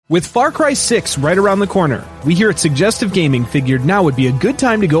With Far Cry 6 right around the corner, we here at Suggestive Gaming figured now would be a good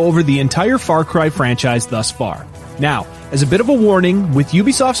time to go over the entire Far Cry franchise thus far. Now, as a bit of a warning, with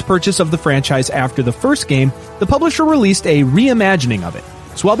Ubisoft's purchase of the franchise after the first game, the publisher released a reimagining of it,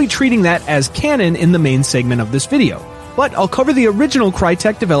 so I'll be treating that as canon in the main segment of this video. But I'll cover the original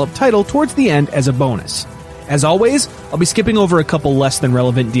Crytek-developed title towards the end as a bonus. As always, I'll be skipping over a couple less than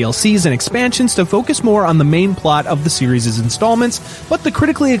relevant DLCs and expansions to focus more on the main plot of the series' installments, but the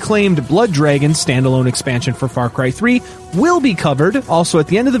critically acclaimed Blood Dragon standalone expansion for Far Cry 3 will be covered, also at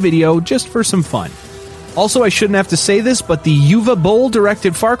the end of the video, just for some fun. Also, I shouldn't have to say this, but the Uwe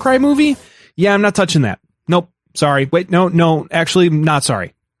Boll-directed Far Cry movie? Yeah, I'm not touching that. Nope, sorry. Wait, no, actually, not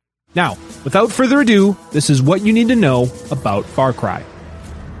sorry. Now, without further ado, this is what you need to know about Far Cry.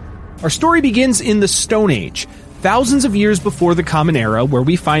 Our story begins in the Stone Age, thousands of years before the Common Era, where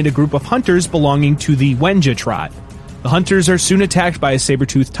we find a group of hunters belonging to the Wenja tribe. The hunters are soon attacked by a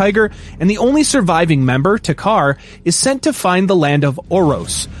saber-toothed tiger, and the only surviving member, Takar, is sent to find the land of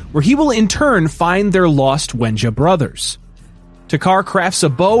Oros, where he will in turn find their lost Wenja brothers. Takar crafts a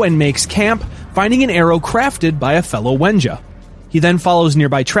bow and makes camp, finding an arrow crafted by a fellow Wenja. He then follows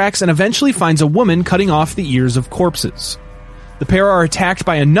nearby tracks and eventually finds a woman cutting off the ears of corpses. The pair are attacked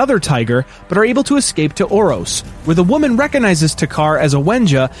by another tiger, but are able to escape to Oros, where the woman recognizes Takar as a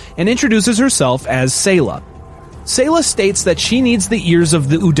Wenja and introduces herself as Sayla. Sayla states that she needs the ears of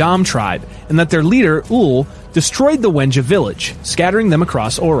the Udam tribe, and that their leader, Ul, destroyed the Wenja village, scattering them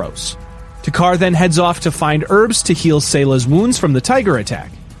across Oros. Takar then heads off to find herbs to heal Sayla's wounds from the tiger attack.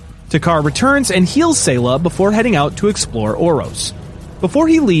 Takar returns and heals Sayla before heading out to explore Oros. Before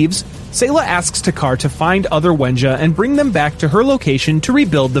he leaves, Sayla asks Takar to find other Wenja and bring them back to her location to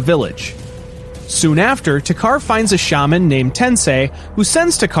rebuild the village. Soon after, Takar finds a shaman named Tensei, who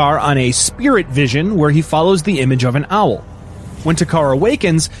sends Takar on a spirit vision where he follows the image of an owl. When Takar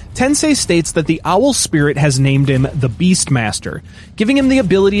awakens, Tensei states that the owl spirit has named him the Beastmaster, giving him the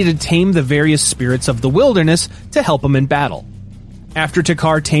ability to tame the various spirits of the wilderness to help him in battle. After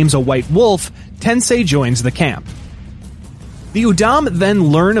Takar tames a white wolf, Tensei joins the camp. The Udam then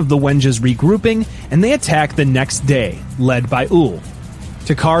learn of the Wenja's regrouping, and they attack the next day, led by Ul.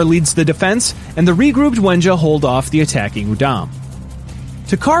 Takar leads the defense, and the regrouped Wenja hold off the attacking Udam.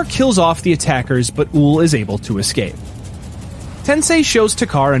 Takar kills off the attackers, but Ul is able to escape. Tensei shows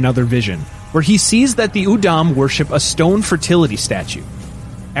Takar another vision, where he sees that the Udam worship a stone fertility statue.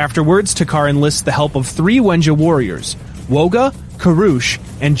 Afterwards, Takar enlists the help of 3 Wenja warriors, Woga, Karush,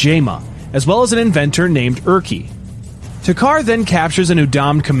 and Jaima, as well as an inventor named Urki. Takar then captures an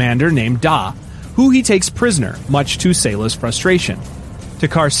Udam commander named Da, who he takes prisoner, much to Sayla's frustration.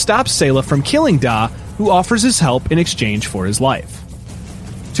 Takar stops Sayla from killing Da, who offers his help in exchange for his life.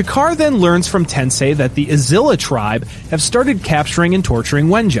 Takar then learns from Tensei that the Azilla tribe have started capturing and torturing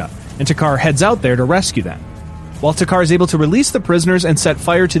Wenja, and Takar heads out there to rescue them. While Takar is able to release the prisoners and set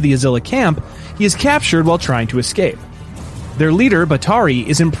fire to the Azilla camp, he is captured while trying to escape. Their leader, Batari,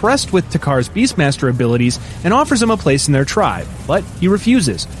 is impressed with Takar's Beastmaster abilities and offers him a place in their tribe, but he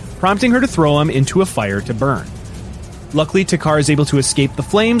refuses, prompting her to throw him into a fire to burn. Luckily, Takar is able to escape the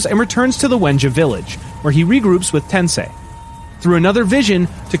flames and returns to the Wenja village, where he regroups with Tensei. Through another vision,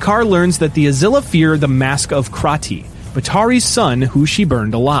 Takar learns that the Azilla fear the Mask of Krati, Batari's son who she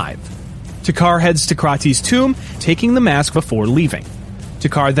burned alive. Takar heads to Krati's tomb, taking the mask before leaving.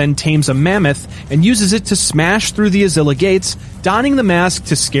 Takar then tames a mammoth and uses it to smash through the Azilla gates, donning the mask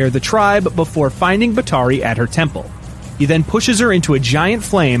to scare the tribe before finding Batari at her temple. He then pushes her into a giant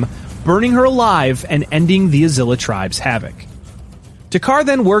flame, burning her alive and ending the Azilla tribe's havoc. Takar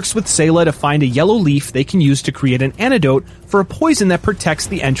then works with Sayla to find a yellow leaf they can use to create an antidote for a poison that protects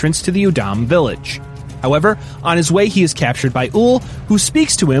the entrance to the Udam village. However, on his way he is captured by Ul, who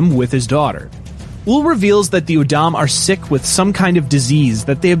speaks to him with his daughter. Ul reveals that the Udam are sick with some kind of disease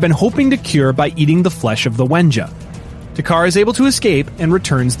that they have been hoping to cure by eating the flesh of the Wenja. Takar is able to escape and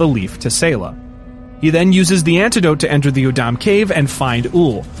returns the leaf to Sayla. He then uses the antidote to enter the Udam cave and find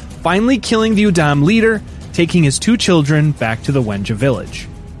Ul, finally killing the Udam leader, taking his 2 children back to the Wenja village.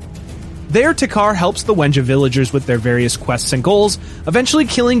 There, Takar helps the Wenja villagers with their various quests and goals, eventually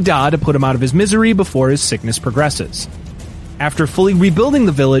killing Da to put him out of his misery before his sickness progresses. After fully rebuilding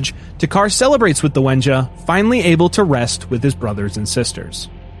the village, Takar celebrates with the Wenja, finally able to rest with his brothers and sisters.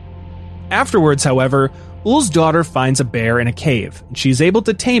 Afterwards, however, Ul's daughter finds a bear in a cave, and she is able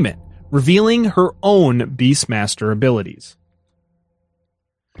to tame it, revealing her own Beastmaster abilities.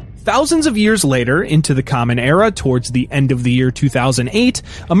 Thousands of years later, into the Common Era, towards the end of the year 2008,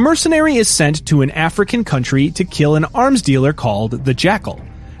 a mercenary is sent to an African country to kill an arms dealer called the Jackal.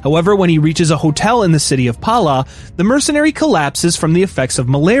 However, when he reaches a hotel in the city of Pala, the mercenary collapses from the effects of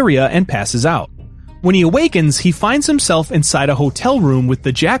malaria and passes out. When he awakens, he finds himself inside a hotel room with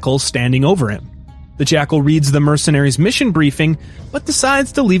the Jackal standing over him. The Jackal reads the mercenary's mission briefing, but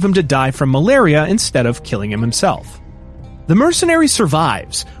decides to leave him to die from malaria instead of killing him himself. The mercenary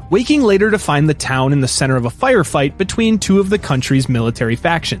survives, waking later to find the town in the center of a firefight between two of the country's military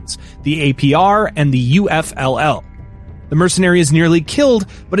factions, the APR and the UFLL. The mercenary is nearly killed,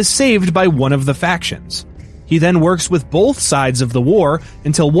 but is saved by one of the factions. He then works with both sides of the war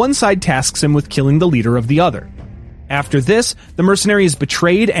until one side tasks him with killing the leader of the other. After this, the mercenary is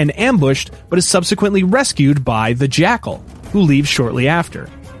betrayed and ambushed, but is subsequently rescued by the Jackal, who leaves shortly after.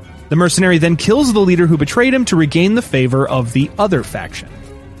 The mercenary then kills the leader who betrayed him to regain the favor of the other faction.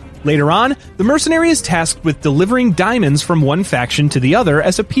 Later on, the mercenary is tasked with delivering diamonds from one faction to the other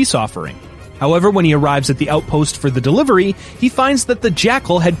as a peace offering. However, when he arrives at the outpost for the delivery, he finds that the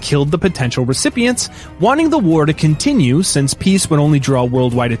Jackal had killed the potential recipients, wanting the war to continue since peace would only draw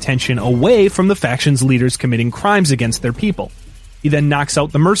worldwide attention away from the faction's leaders committing crimes against their people. He then knocks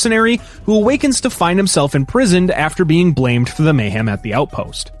out the mercenary, who awakens to find himself imprisoned after being blamed for the mayhem at the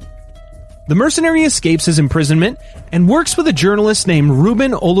outpost. The mercenary escapes his imprisonment and works with a journalist named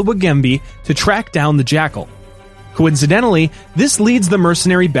Ruben Oluwagembe to track down the Jackal. Coincidentally, this leads the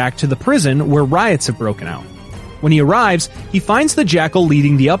mercenary back to the prison where riots have broken out. When he arrives, he finds the Jackal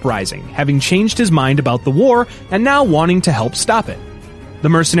leading the uprising, having changed his mind about the war and now wanting to help stop it. The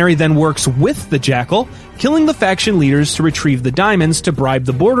mercenary then works with the Jackal, killing the faction leaders to retrieve the diamonds to bribe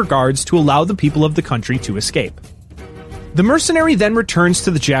the border guards to allow the people of the country to escape. The mercenary then returns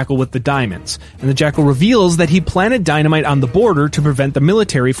to the Jackal with the diamonds, and the Jackal reveals that he planted dynamite on the border to prevent the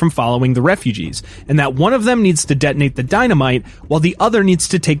military from following the refugees, and that one of them needs to detonate the dynamite while the other needs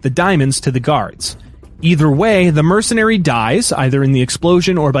to take the diamonds to the guards. Either way, the mercenary dies, either in the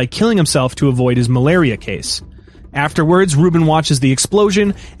explosion or by killing himself to avoid his malaria case. Afterwards, Ruben watches the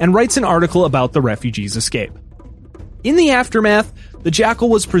explosion and writes an article about the refugees' escape. In the aftermath, the Jackal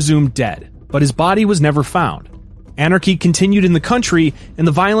was presumed dead, but his body was never found. Anarchy continued in the country, and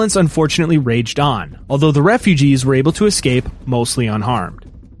the violence unfortunately raged on, although the refugees were able to escape mostly unharmed.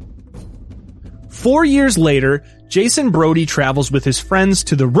 4 years later, Jason Brody travels with his friends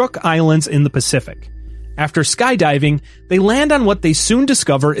to the Rook Islands in the Pacific. After skydiving, they land on what they soon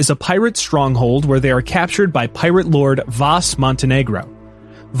discover is a pirate stronghold where they are captured by pirate lord Vas Montenegro.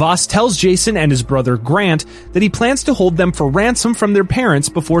 Vas tells Jason and his brother Grant that he plans to hold them for ransom from their parents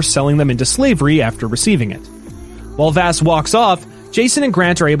before selling them into slavery after receiving it. While Vas walks off, Jason and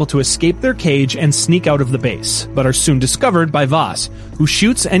Grant are able to escape their cage and sneak out of the base, but are soon discovered by Vas, who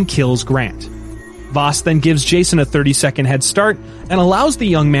shoots and kills Grant. Vas then gives Jason a 30-second head start and allows the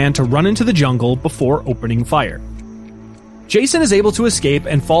young man to run into the jungle before opening fire. Jason is able to escape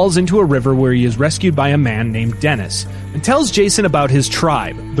and falls into a river where he is rescued by a man named Dennis, and tells Jason about his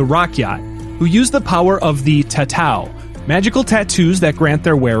tribe, the Rakyat, who use the power of the Tatau, magical tattoos that grant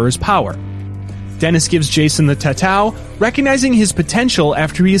their wearers power. Dennis gives Jason the Tatau, recognizing his potential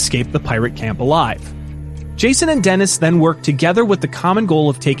after he escaped the pirate camp alive. Jason and Dennis then work together with the common goal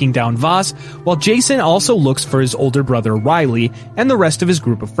of taking down Vas, while Jason also looks for his older brother Riley and the rest of his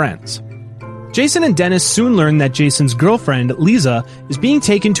group of friends. Jason and Dennis soon learn that Jason's girlfriend, Lisa, is being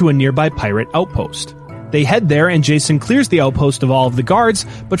taken to a nearby pirate outpost. They head there and Jason clears the outpost of all of the guards,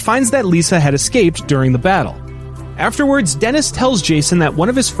 but finds that Lisa had escaped during the battle. Afterwards, Dennis tells Jason that one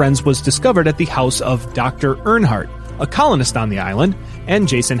of his friends was discovered at the house of Dr. Earnhardt, a colonist on the island, and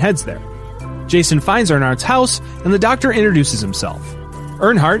Jason heads there. Jason finds Earnhardt's house, and the doctor introduces himself.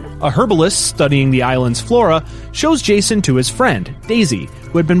 Earnhardt, a herbalist studying the island's flora, shows Jason to his friend, Daisy,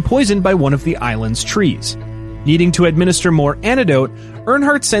 who had been poisoned by one of the island's trees. Needing to administer more antidote,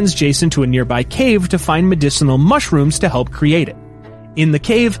 Earnhardt sends Jason to a nearby cave to find medicinal mushrooms to help create it. In the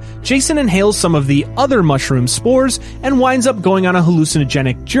cave, Jason inhales some of the other mushroom spores and winds up going on a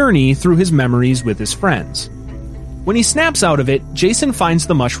hallucinogenic journey through his memories with his friends. When he snaps out of it, Jason finds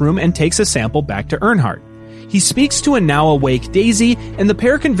the mushroom and takes a sample back to Earnhardt. He speaks to a now-awake Daisy, and the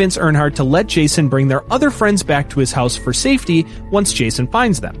pair convince Earnhardt to let Jason bring their other friends back to his house for safety once Jason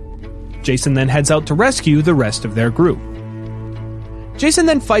finds them. Jason then heads out to rescue the rest of their group. Jason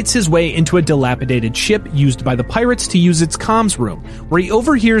then fights his way into a dilapidated ship used by the pirates to use its comms room, where he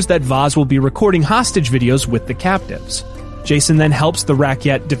overhears that Vas will be recording hostage videos with the captives. Jason then helps the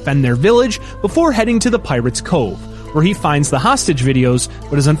Rakyat defend their village before heading to the Pirates' Cove, where he finds the hostage videos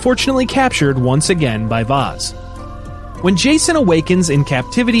but is unfortunately captured once again by Vas. When Jason awakens in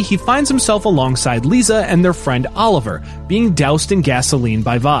captivity, he finds himself alongside Lisa and their friend Oliver, being doused in gasoline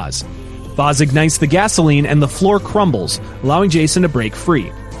by Vas. Vas ignites the gasoline and the floor crumbles, allowing Jason to break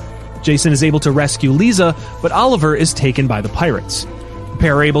free. Jason is able to rescue Lisa, but Oliver is taken by the pirates. The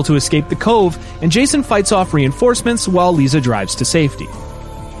pair are able to escape the cove, and Jason fights off reinforcements while Lisa drives to safety.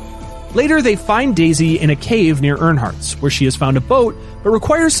 Later, they find Daisy in a cave near Earnhardt's, where she has found a boat, but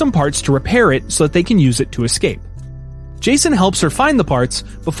requires some parts to repair it so that they can use it to escape. Jason helps her find the parts,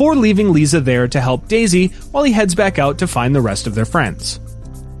 before leaving Lisa there to help Daisy while he heads back out to find the rest of their friends.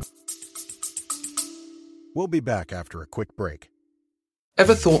 We'll be back after a quick break.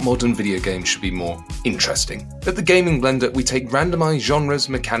 Ever thought modern video games should be more interesting? At the Gaming Blender, we take randomized genres,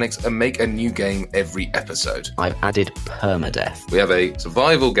 mechanics, and make a new game every episode. I've added permadeath. We have a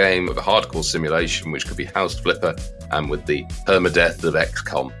survival game of a hardcore simulation, which could be House Flipper, and with the permadeath of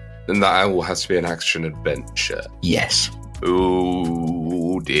XCOM. And that all has to be an action-adventure. Yes.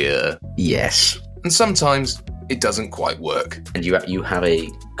 Oh dear. Yes. And sometimes it doesn't quite work. And you have a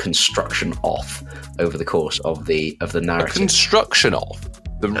construction off over the course of the narrative. A construction off.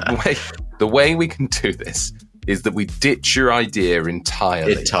 The way we can do this is that we ditch your idea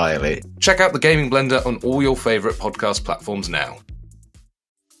entirely. Entirely. Check out the Gaming Blender on all your favourite podcast platforms now.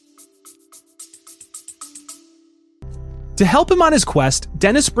 To help him on his quest,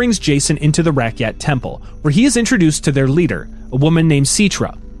 Dennis brings Jason into the Rakyat Temple, where he is introduced to their leader, a woman named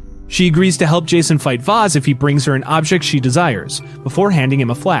Citra. She agrees to help Jason fight Vaz if he brings her an object she desires, before handing him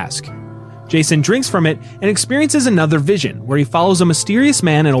a flask. Jason drinks from it and experiences another vision, where he follows a mysterious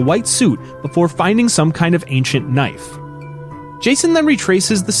man in a white suit before finding some kind of ancient knife. Jason then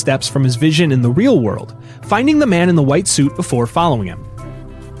retraces the steps from his vision in the real world, finding the man in the white suit before following him.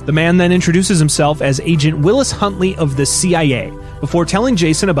 The man then introduces himself as Agent Willis Huntley of the CIA, before telling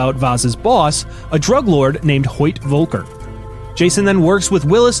Jason about Vaz's boss, a drug lord named Hoyt Volker. Jason then works with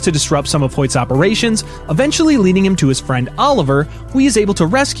Willis to disrupt some of Hoyt's operations, eventually leading him to his friend Oliver, who he is able to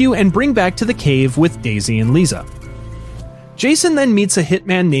rescue and bring back to the cave with Daisy and Lisa. Jason then meets a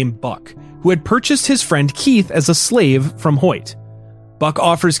hitman named Buck, who had purchased his friend Keith as a slave from Hoyt. Buck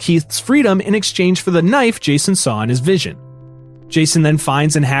offers Keith's freedom in exchange for the knife Jason saw in his vision. Jason then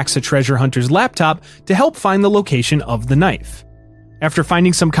finds and hacks a treasure hunter's laptop to help find the location of the knife. After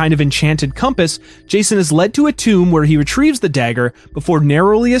finding some kind of enchanted compass, Jason is led to a tomb where he retrieves the dagger before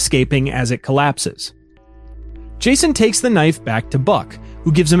narrowly escaping as it collapses. Jason takes the knife back to Buck,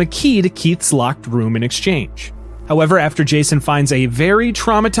 who gives him a key to Keith's locked room in exchange. However, after Jason finds a very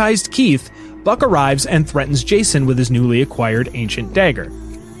traumatized Keith, Buck arrives and threatens Jason with his newly acquired ancient dagger.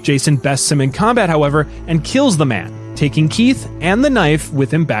 Jason bests him in combat, however, and kills the man, taking Keith and the knife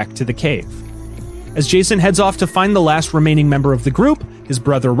with him back to the cave. As Jason heads off to find the last remaining member of the group, his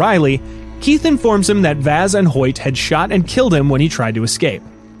brother Riley, Keith informs him that Vaz and Hoyt had shot and killed him when he tried to escape.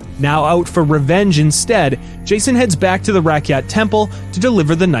 Now out for revenge instead, Jason heads back to the Rakyat Temple to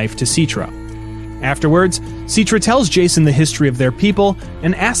deliver the knife to Citra. Afterwards, Citra tells Jason the history of their people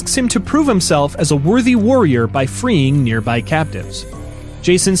and asks him to prove himself as a worthy warrior by freeing nearby captives.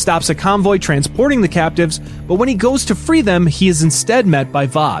 Jason stops a convoy transporting the captives, but when he goes to free them, he is instead met by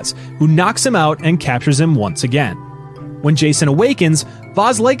Vaz, who knocks him out and captures him once again. When Jason awakens,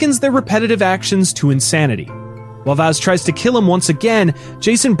 Vaz likens their repetitive actions to insanity. While Vaz tries to kill him once again,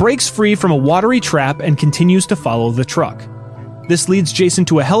 Jason breaks free from a watery trap and continues to follow the truck. This leads Jason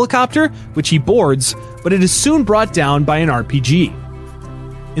to a helicopter, which he boards, but it is soon brought down by an RPG.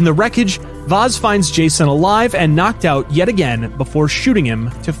 In the wreckage, Vaz finds Jason alive and knocked out yet again before shooting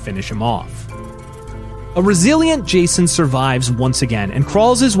him to finish him off. A resilient Jason survives once again and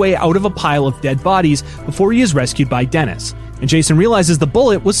crawls his way out of a pile of dead bodies before he is rescued by Dennis, and Jason realizes the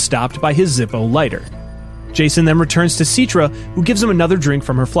bullet was stopped by his Zippo lighter. Jason then returns to Citra, who gives him another drink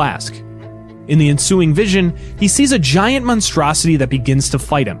from her flask. In the ensuing vision, he sees a giant monstrosity that begins to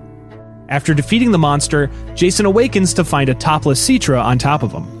fight him. After defeating the monster, Jason awakens to find a topless Citra on top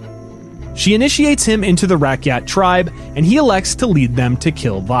of him. She initiates him into the Rakyat tribe, and he elects to lead them to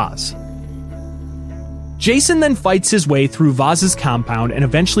kill Vaz. Jason then fights his way through Vaz's compound and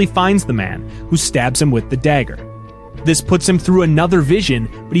eventually finds the man, who stabs him with the dagger. This puts him through another vision,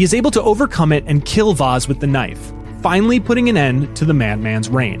 but he is able to overcome it and kill Vaz with the knife, finally putting an end to the madman's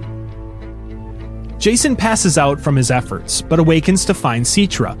reign. Jason passes out from his efforts, but awakens to find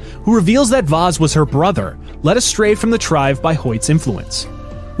Citra, who reveals that Vaz was her brother, led astray from the tribe by Hoyt's influence.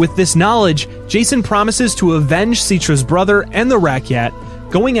 With this knowledge, Jason promises to avenge Citra's brother and the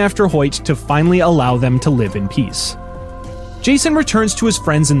Rakyat, going after Hoyt to finally allow them to live in peace. Jason returns to his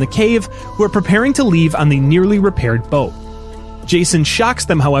friends in the cave, who are preparing to leave on the nearly repaired boat. Jason shocks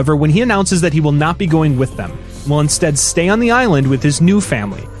them, however, when he announces that he will not be going with them, and will instead stay on the island with his new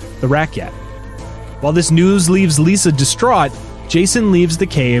family, the Rakyat. While this news leaves Lisa distraught, Jason leaves the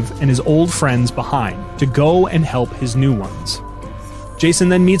cave and his old friends behind to go and help his new ones. Jason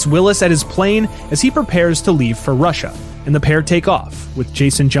then meets Willis at his plane as he prepares to leave for Russia, and the pair take off, with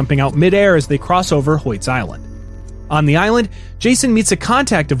Jason jumping out midair as they cross over Hoyt's Island. On the island, Jason meets a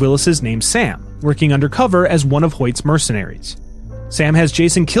contact of Willis's named Sam, working undercover as one of Hoyt's mercenaries. Sam has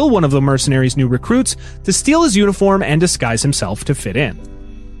Jason kill one of the mercenaries' new recruits to steal his uniform and disguise himself to fit in.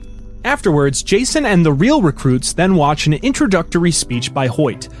 Afterwards, Jason and the real recruits then watch an introductory speech by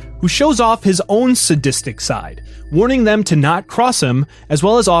Hoyt, who shows off his own sadistic side, warning them to not cross him, as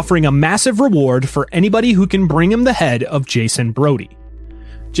well as offering a massive reward for anybody who can bring him the head of Jason Brody.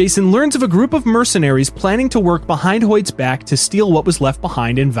 Jason learns of a group of mercenaries planning to work behind Hoyt's back to steal what was left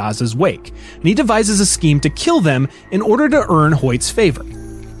behind in Vaz's wake, and he devises a scheme to kill them in order to earn Hoyt's favor.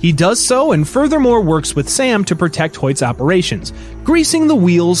 He does so and furthermore works with Sam to protect Hoyt's operations, greasing the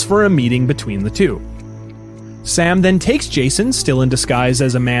wheels for a meeting between the two. Sam then takes Jason, still in disguise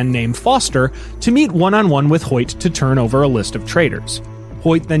as a man named Foster, to meet one-on-one with Hoyt to turn over a list of traitors.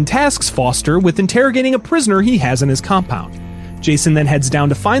 Hoyt then tasks Foster with interrogating a prisoner he has in his compound. Jason then heads down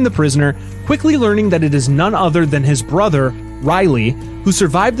to find the prisoner, quickly learning that it is none other than his brother, Riley, who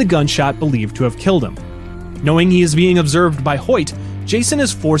survived the gunshot believed to have killed him. Knowing he is being observed by Hoyt, Jason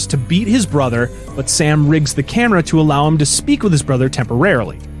is forced to beat his brother, but Sam rigs the camera to allow him to speak with his brother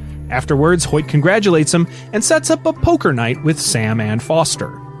temporarily. Afterwards, Hoyt congratulates him and sets up a poker night with Sam and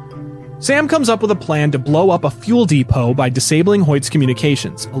Foster. Sam comes up with a plan to blow up a fuel depot by disabling Hoyt's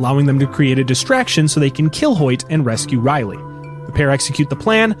communications, allowing them to create a distraction so they can kill Hoyt and rescue Riley. The pair execute the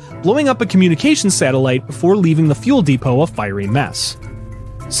plan, blowing up a communications satellite before leaving the fuel depot a fiery mess.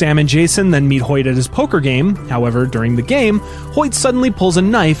 Sam and Jason then meet Hoyt at his poker game. However, during the game, Hoyt suddenly pulls a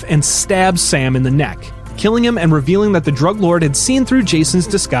knife and stabs Sam in the neck, killing him and revealing that the drug lord had seen through Jason's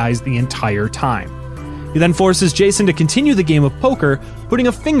disguise the entire time. He then forces Jason to continue the game of poker, putting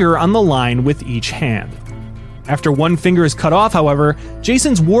a finger on the line with each hand. After one finger is cut off, however,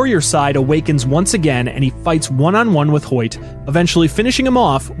 Jason's warrior side awakens once again and he fights one-on-one with Hoyt, eventually finishing him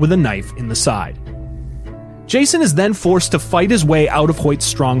off with a knife in the side. Jason is then forced to fight his way out of Hoyt's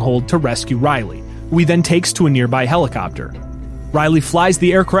stronghold to rescue Riley, who he then takes to a nearby helicopter. Riley flies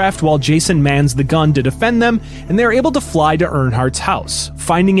the aircraft while Jason mans the gun to defend them, and they are able to fly to Earnhardt's house,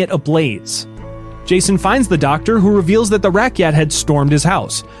 finding it ablaze. Jason finds the doctor, who reveals that the Rakyat had stormed his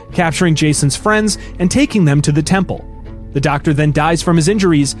house, capturing Jason's friends and taking them to the temple. The doctor then dies from his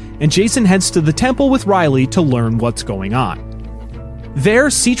injuries, and Jason heads to the temple with Riley to learn what's going on. There,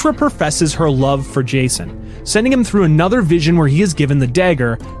 Citra professes her love for Jason, sending him through another vision where he is given the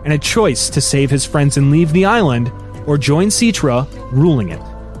dagger and a choice to save his friends and leave the island, or join Citra, ruling it.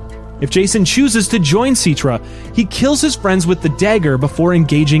 If Jason chooses to join Citra, he kills his friends with the dagger before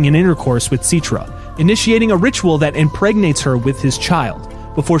engaging in intercourse with Citra, initiating a ritual that impregnates her with his child,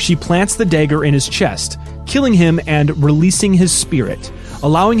 before she plants the dagger in his chest, killing him and releasing his spirit,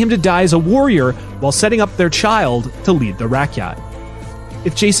 allowing him to die as a warrior while setting up their child to lead the Rakyat.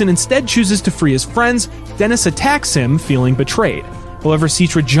 If Jason instead chooses to free his friends, Dennis attacks him, feeling betrayed. However,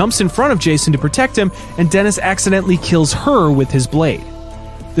 Citra jumps in front of Jason to protect him, and Dennis accidentally kills her with his blade.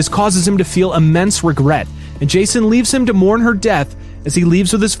 This causes him to feel immense regret, and Jason leaves him to mourn her death as he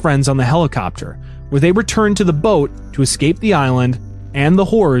leaves with his friends on the helicopter, where they return to the boat to escape the island and the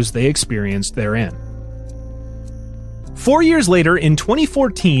horrors they experienced therein. 4 years later, in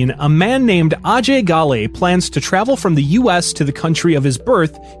 2014, a man named Ajay Ghale plans to travel from the US to the country of his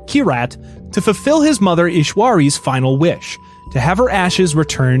birth, Kirat, to fulfill his mother Ishwari's final wish, to have her ashes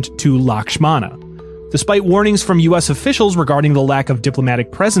returned to Lakshmana. Despite warnings from US officials regarding the lack of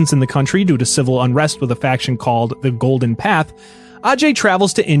diplomatic presence in the country due to civil unrest with a faction called the Golden Path, Ajay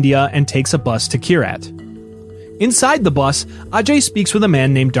travels to India and takes a bus to Kirat. Inside the bus, Ajay speaks with a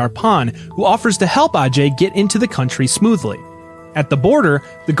man named Darpan, who offers to help Ajay get into the country smoothly. At the border,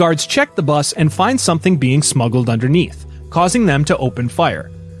 the guards check the bus and find something being smuggled underneath, causing them to open fire.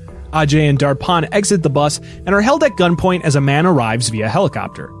 Ajay and Darpan exit the bus and are held at gunpoint as a man arrives via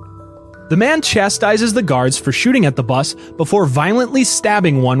helicopter. The man chastises the guards for shooting at the bus before violently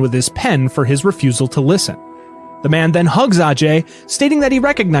stabbing one with his pen for his refusal to listen. The man then hugs Ajay, stating that he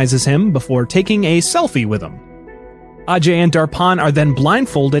recognizes him before taking a selfie with him. Ajay and Darpan are then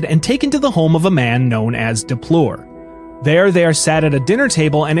blindfolded and taken to the home of a man known as Deplore. There, they are sat at a dinner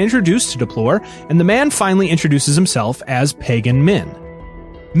table and introduced to Deplore, and the man finally introduces himself as Pagan Min.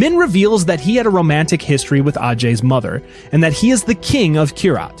 Min reveals that he had a romantic history with Ajay's mother, and that he is the king of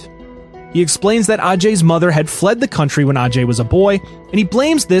Kirat. He explains that Ajay's mother had fled the country when Ajay was a boy, and he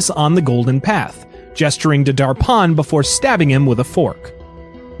blames this on the Golden Path, gesturing to Darpan before stabbing him with a fork.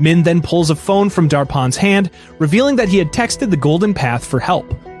 Min then pulls a phone from Darpan's hand, revealing that he had texted the Golden Path for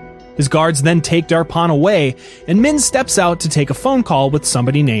help. His guards then take Darpan away, and Min steps out to take a phone call with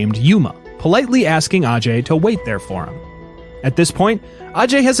somebody named Yuma, politely asking Ajay to wait there for him. At this point,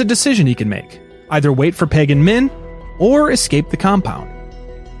 Ajay has a decision he can make. Either wait for Pagan Min, or escape the compound.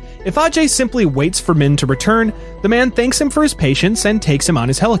 If Ajay simply waits for Min to return, the man thanks him for his patience and takes him on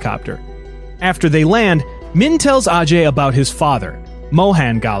his helicopter. After they land, Min tells Ajay about his father,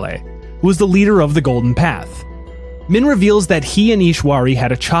 Mohan Ghale, who was the leader of the Golden Path. Min reveals that he and Ishwari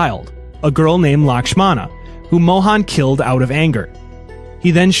had a child, a girl named Lakshmana, who Mohan killed out of anger.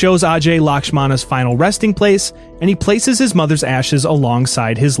 He then shows Ajay Lakshmana's final resting place, and he places his mother's ashes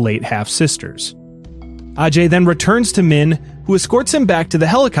alongside his late half-sisters. Ajay then returns to Min, who escorts him back to the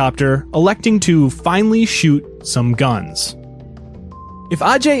helicopter, electing to finally shoot some guns. If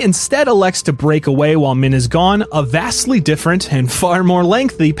Ajay instead elects to break away while Min is gone, a vastly different and far more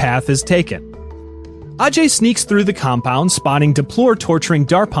lengthy path is taken. Ajay sneaks through the compound, spotting Deplore torturing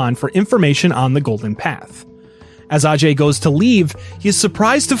Darpan for information on the Golden Path. As Ajay goes to leave, he is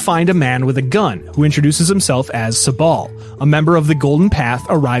surprised to find a man with a gun who introduces himself as Sabal, a member of the Golden Path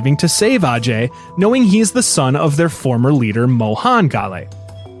arriving to save Ajay, knowing he is the son of their former leader Mohan Ghale.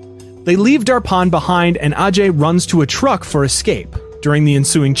 They leave Darpan behind and Ajay runs to a truck for escape. During the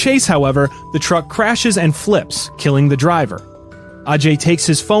ensuing chase, however, the truck crashes and flips, killing the driver. Ajay takes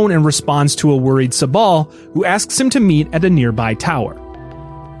his phone and responds to a worried Sabal, who asks him to meet at a nearby tower.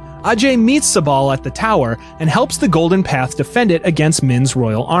 Ajay meets Sabal at the tower and helps the Golden Path defend it against Min's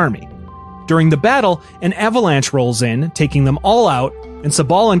royal army. During the battle, an avalanche rolls in, taking them all out, and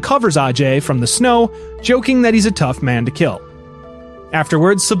Sabal uncovers Ajay from the snow, joking that he's a tough man to kill.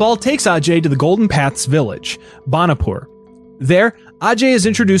 Afterwards, Sabal takes Ajay to the Golden Path's village, Banapur. There, Ajay is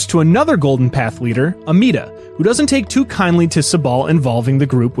introduced to another Golden Path leader, Amita, who doesn't take too kindly to Sabal involving the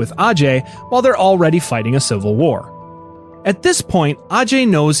group with Ajay while they're already fighting a civil war. At this point, Ajay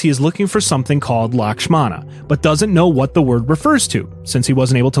knows he is looking for something called Lakshmana, but doesn't know what the word refers to, since he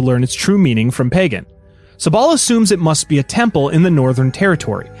wasn't able to learn its true meaning from Pagan. Sabal assumes it must be a temple in the Northern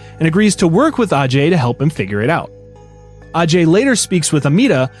Territory, and agrees to work with Ajay to help him figure it out. Ajay later speaks with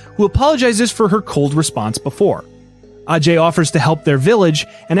Amita, who apologizes for her cold response before. Ajay offers to help their village,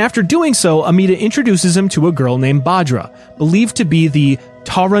 and after doing so, Amita introduces him to a girl named Bhadra, believed to be the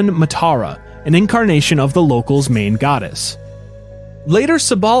Taran Matara, an incarnation of the locals' main goddess. Later,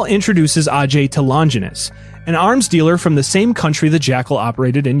 Sabal introduces Ajay to Longinus, an arms dealer from the same country the Jackal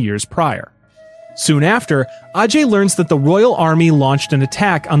operated in years prior. Soon after, Ajay learns that the royal army launched an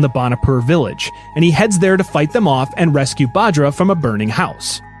attack on the Banapur village, and he heads there to fight them off and rescue Bhadra from a burning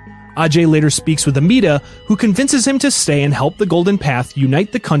house. Ajay later speaks with Amita, who convinces him to stay and help the Golden Path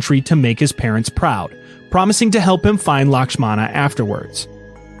unite the country to make his parents proud, promising to help him find Lakshmana afterwards.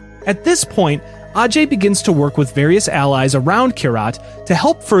 At this point, Ajay begins to work with various allies around Kyrat to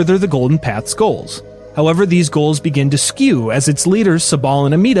help further the Golden Path's goals. However, these goals begin to skew as its leaders Sabal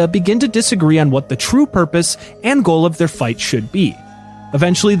and Amita begin to disagree on what the true purpose and goal of their fight should be.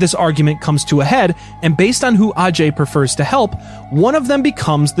 Eventually, this argument comes to a head, and based on who Ajay prefers to help, one of them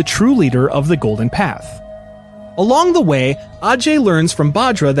becomes the true leader of the Golden Path. Along the way, Ajay learns from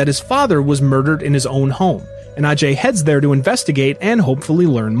Bhadra that his father was murdered in his own home, and Ajay heads there to investigate and hopefully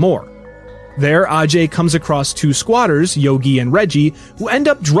learn more. There, Ajay comes across two squatters, Yogi and Reggie, who end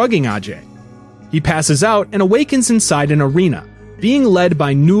up drugging Ajay. He passes out and awakens inside an arena, being led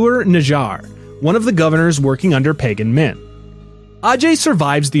by Nur Najar, one of the governors working under Pagan Min. Ajay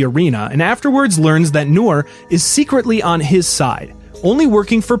survives the arena and afterwards learns that Nur is secretly on his side, only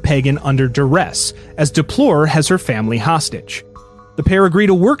working for Pagan under duress, as Deplore has her family hostage. The pair agree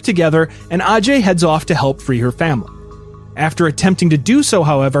to work together, and Ajay heads off to help free her family. After attempting to do so,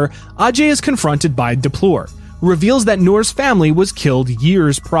 however, Ajay is confronted by Deplore, who reveals that Nur's family was killed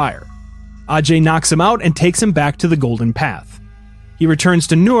years prior. Ajay knocks him out and takes him back to the Golden Path. He returns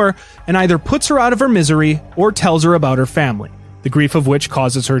to Nur and either puts her out of her misery or tells her about her family, the grief of which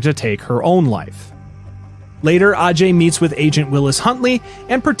causes her to take her own life. Later, Ajay meets with Agent Willis Huntley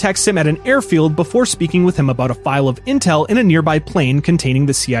and protects him at an airfield before speaking with him about a file of intel in a nearby plane containing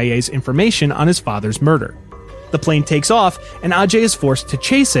the CIA's information on his father's murder. The plane takes off, and Ajay is forced to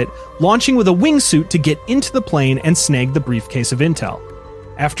chase it, launching with a wingsuit to get into the plane and snag the briefcase of intel.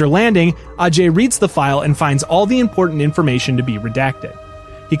 After landing, Ajay reads the file and finds all the important information to be redacted.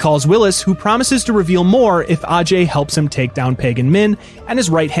 He calls Willis, who promises to reveal more if Ajay helps him take down Pagan Min and his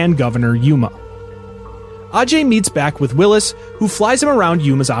right-hand governor, Yuma. Ajay meets back with Willis, who flies him around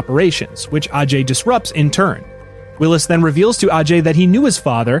Yuma's operations, which Ajay disrupts in turn. Willis then reveals to Ajay that he knew his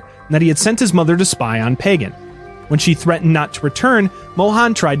father and that he had sent his mother to spy on Pagan. When she threatened not to return,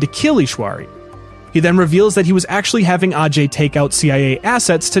 Mohan tried to kill Ishwari. He then reveals that he was actually having Ajay take out CIA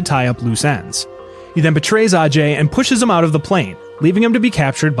assets to tie up loose ends. He then betrays Ajay and pushes him out of the plane, leaving him to be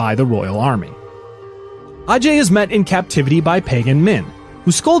captured by the Royal Army. Ajay is met in captivity by Pagan Min,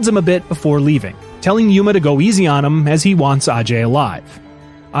 who scolds him a bit before leaving, telling Yuma to go easy on him as he wants Ajay alive.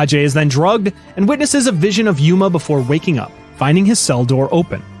 Ajay is then drugged and witnesses a vision of Yuma before waking up, finding his cell door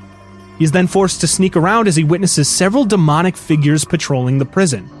open. He is then forced to sneak around as he witnesses several demonic figures patrolling the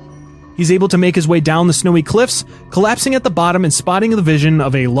prison. He's able to make his way down the snowy cliffs, collapsing at the bottom and spotting the vision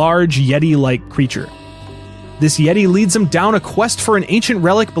of a large Yeti-like creature. This Yeti leads him down a quest for an ancient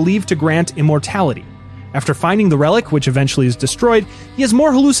relic believed to grant immortality. After finding the relic, which eventually is destroyed, he has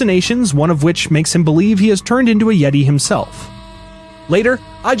more hallucinations, one of which makes him believe he has turned into a Yeti himself. Later,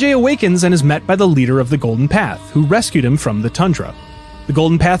 Ajay awakens and is met by the leader of the Golden Path, who rescued him from the tundra. The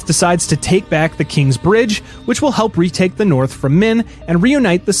Golden Path decides to take back the King's Bridge, which will help retake the north from Min and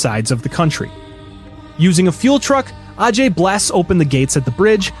reunite the sides of the country. Using a fuel truck, Ajay blasts open the gates at the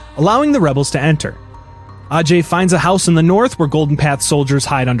bridge, allowing the rebels to enter. Ajay finds a house in the north where Golden Path soldiers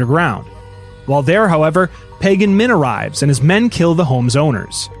hide underground. While there, however, Pagan Min arrives and his men kill the home's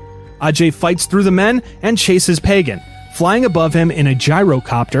owners. Ajay fights through the men and chases Pagan, flying above him in a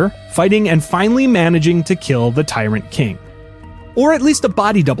gyrocopter, fighting and finally managing to kill the Tyrant King. Or at least a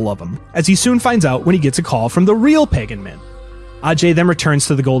body double of him, as he soon finds out when he gets a call from the real Pagan Min. Ajay then returns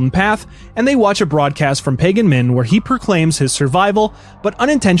to the Golden Path, and they watch a broadcast from Pagan Min where he proclaims his survival, but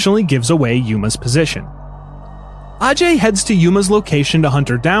unintentionally gives away Yuma's position. Ajay heads to Yuma's location to hunt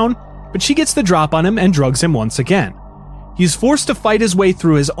her down, but she gets the drop on him and drugs him once again. He's forced to fight his way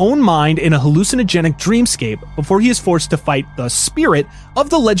through his own mind in a hallucinogenic dreamscape before he is forced to fight the spirit of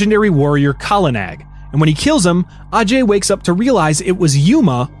the legendary warrior Kalinag, and when he kills him, Ajay wakes up to realize it was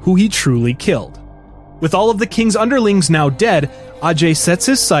Yuma who he truly killed. With all of the king's underlings now dead, Ajay sets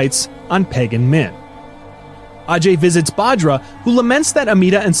his sights on Pagan Min. Ajay visits Bhadra, who laments that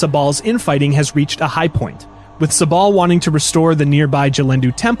Amita and Sabal's infighting has reached a high point, with Sabal wanting to restore the nearby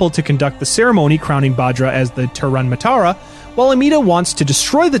Jalendu temple to conduct the ceremony crowning Bhadra as the Tiranmatara, while Amita wants to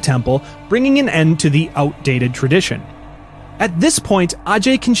destroy the temple, bringing an end to the outdated tradition. At this point,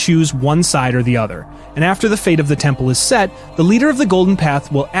 Ajay can choose one side or the other, and after the fate of the temple is set, the leader of the Golden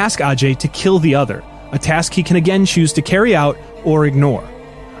Path will ask Ajay to kill the other, a task he can again choose to carry out or ignore.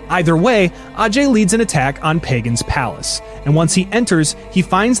 Either way, Ajay leads an attack on Pagan's palace, and once he enters, he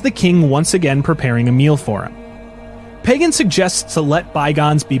finds the king once again preparing a meal for him. Pagan suggests to let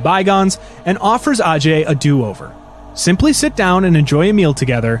bygones be bygones and offers Ajay a do-over. Simply sit down and enjoy a meal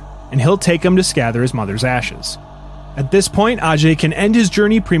together, and he'll take him to scatter his mother's ashes. At this point, Ajay can end his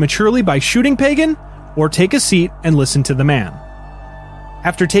journey prematurely by shooting Pagan, or take a seat and listen to the man.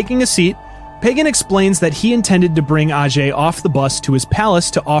 After taking a seat, Pagan explains that he intended to bring Ajay off the bus to his palace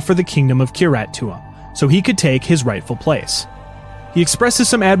to offer the kingdom of Kyrat to him, so he could take his rightful place. He expresses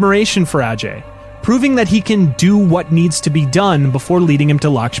some admiration for Ajay, proving that he can do what needs to be done before leading him to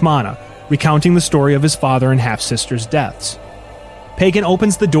Lakshmana, recounting the story of his father and half-sister's deaths. Pagan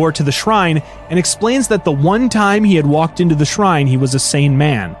opens the door to the shrine and explains that the one time he had walked into the shrine he was a sane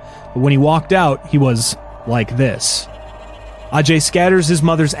man, but when he walked out he was like this. Ajay scatters his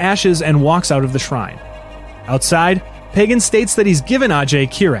mother's ashes and walks out of the shrine. Outside, Pagan states that he's given Ajay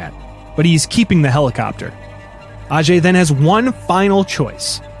Kyrat, but he's keeping the helicopter. Ajay then has one final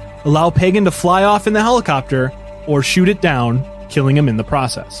choice: allow Pagan to fly off in the helicopter or shoot it down, killing him in the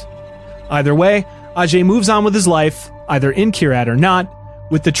process. Either way, Ajay moves on with his life, either in Kyrat or not,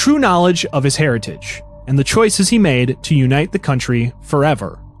 with the true knowledge of his heritage and the choices he made to unite the country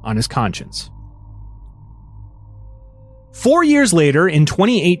forever on his conscience. 4 years later, in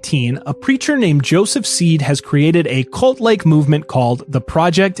 2018, a preacher named Joseph Seed has created a cult-like movement called The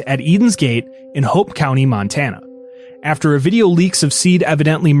Project at Eden's Gate in Hope County, Montana. After a video leaks of Seed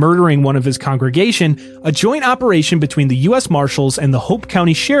evidently murdering one of his congregation, a joint operation between the U.S. Marshals and the Hope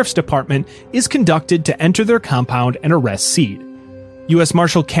County Sheriff's Department is conducted to enter their compound and arrest Seed. U.S.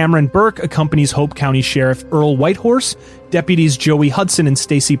 Marshal Cameron Burke accompanies Hope County Sheriff Earl Whitehorse, deputies Joey Hudson and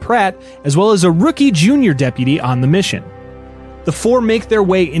Stacy Pratt, as well as a rookie junior deputy on the mission. The four make their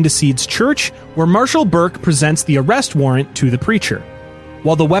way into Seed's church, where Marshal Burke presents the arrest warrant to the preacher.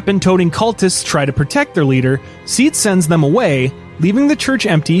 While the weapon-toting cultists try to protect their leader, Seed sends them away, leaving the church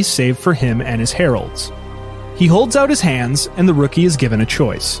empty save for him and his heralds. He holds out his hands, and the rookie is given a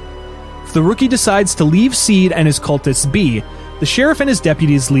choice. If the rookie decides to leave Seed and his cultists be, the sheriff and his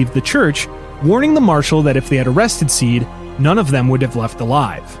deputies leave the church, warning the marshal that if they had arrested Seed, none of them would have left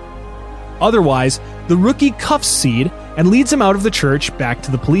alive. Otherwise, the rookie cuffs Seed and leads him out of the church back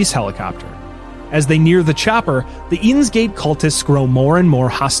to the police helicopter. As they near the chopper, the Eden's Gate cultists grow more and more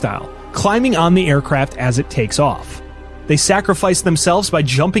hostile, climbing on the aircraft as it takes off. They sacrifice themselves by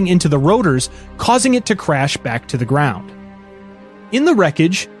jumping into the rotors, causing it to crash back to the ground. In the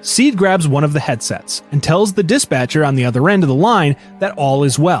wreckage, Seed grabs one of the headsets and tells the dispatcher on the other end of the line that all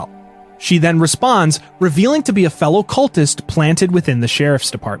is well. She then responds, revealing to be a fellow cultist planted within the sheriff's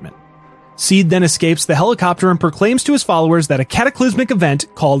department. Seed then escapes the helicopter and proclaims to his followers that a cataclysmic event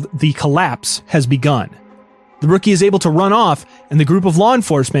called the Collapse has begun. The rookie is able to run off, and the group of law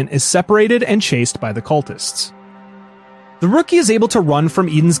enforcement is separated and chased by the cultists. The rookie is able to run from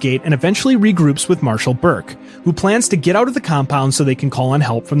Eden's Gate and eventually regroups with Marshall Burke, who plans to get out of the compound so they can call on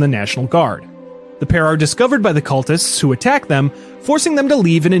help from the National Guard. The pair are discovered by the cultists, who attack them, forcing them to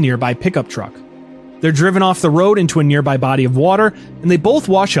leave in a nearby pickup truck. They're driven off the road into a nearby body of water, and they both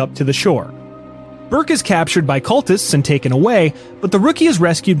wash up to the shore. Burke is captured by cultists and taken away, but the rookie is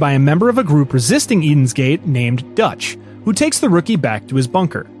rescued by a member of a group resisting Eden's Gate named Dutch, who takes the rookie back to his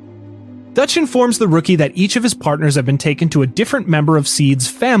bunker. Dutch informs the rookie that each of his partners have been taken to a different member of Seed's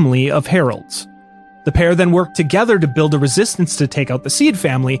family of heralds. The pair then work together to build a resistance to take out the Seed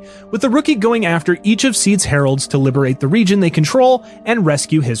family, with the rookie going after each of Seed's heralds to liberate the region they control and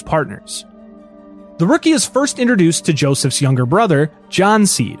rescue his partners. The rookie is first introduced to Joseph's younger brother, John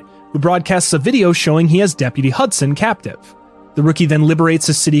Seed, who broadcasts a video showing he has Deputy Hudson captive. The rookie then liberates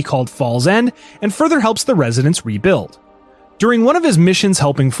a city called Falls End and further helps the residents rebuild. During one of his missions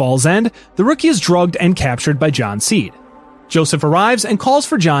helping Falls End, the rookie is drugged and captured by John Seed. Joseph arrives and calls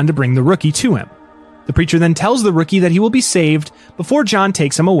for John to bring the rookie to him. The preacher then tells the rookie that he will be saved before John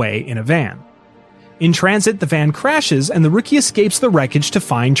takes him away in a van. In transit, the van crashes and the rookie escapes the wreckage to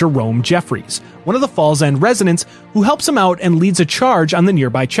find Jerome Jeffries, one of the Falls End residents, who helps him out and leads a charge on the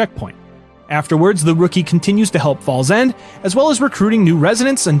nearby checkpoint. Afterwards, the rookie continues to help Falls End, as well as recruiting new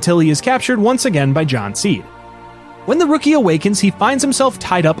residents until he is captured once again by John Seed. When the rookie awakens, he finds himself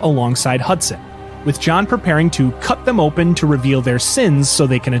tied up alongside Hudson, with John preparing to cut them open to reveal their sins so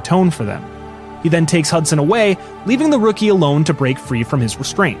they can atone for them. He then takes Hudson away, leaving the rookie alone to break free from his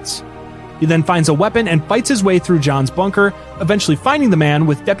restraints. He then finds a weapon and fights his way through John's bunker, eventually finding the man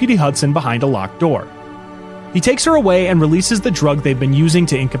with Deputy Hudson behind a locked door. He takes her away and releases the drug they've been using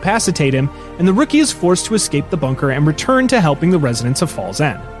to incapacitate him, and the rookie is forced to escape the bunker and return to helping the residents of Falls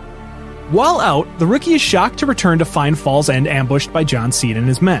End. While out, the rookie is shocked to return to find Falls End ambushed by John Seed and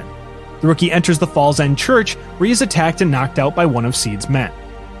his men. The rookie enters the Falls End church, where he is attacked and knocked out by one of Seed's men.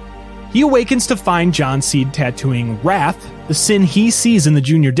 He awakens to find John Seed tattooing Wrath, the sin he sees in the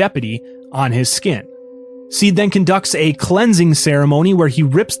junior deputy, on his skin. Seed then conducts a cleansing ceremony where he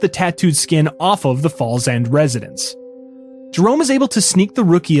rips the tattooed skin off of the Falls End residents. Jerome is able to sneak the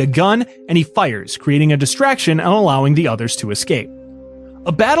rookie a gun, and he fires, creating a distraction and allowing the others to escape.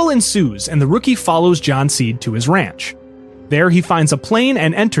 A battle ensues, and the rookie follows John Seed to his ranch. There he finds a plane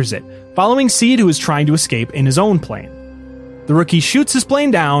and enters it, following Seed, who is trying to escape in his own plane. The rookie shoots his plane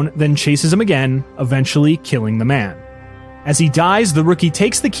down, then chases him again, eventually killing the man. As he dies, the rookie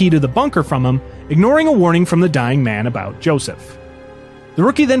takes the key to the bunker from him, ignoring a warning from the dying man about Joseph. The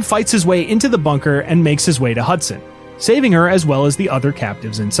rookie then fights his way into the bunker and makes his way to Hudson, saving her as well as the other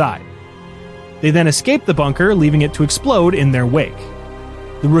captives inside. They then escape the bunker, leaving it to explode in their wake.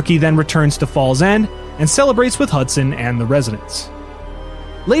 The rookie then returns to Falls End and celebrates with Hudson and the residents.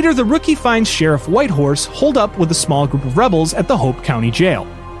 Later, the rookie finds Sheriff Whitehorse holed up with a small group of rebels at the Hope County Jail.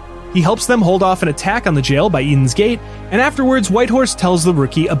 He helps them hold off an attack on the jail by Eden's Gate, and afterwards Whitehorse tells the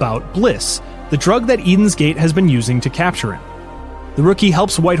rookie about Bliss, the drug that Eden's Gate has been using to capture him. The rookie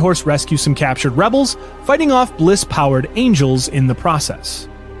helps Whitehorse rescue some captured rebels, fighting off Bliss-powered angels in the process.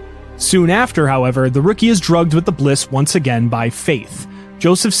 Soon after, however, the rookie is drugged with the Bliss once again by Faith,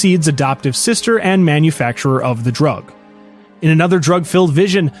 Joseph Seed's adoptive sister and manufacturer of the drug. In another drug-filled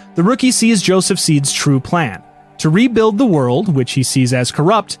vision, the rookie sees Joseph Seed's true plan, to rebuild the world, which he sees as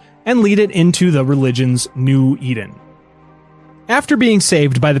corrupt, and lead it into the religion's New Eden. After being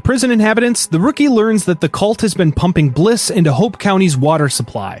saved by the prison inhabitants, the rookie learns that the cult has been pumping Bliss into Hope County's water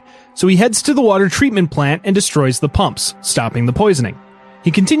supply, so he heads to the water treatment plant and destroys the pumps, stopping the poisoning.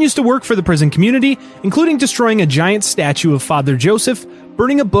 He continues to work for the prison community, including destroying a giant statue of Father Joseph,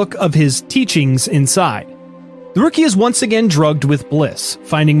 burning a book of his teachings inside. The rookie is once again drugged with Bliss,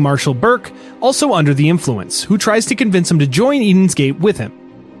 finding Marshall Burke, also under the influence, who tries to convince him to join Eden's Gate with him.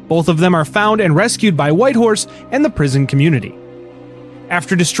 Both of them are found and rescued by Whitehorse and the prison community.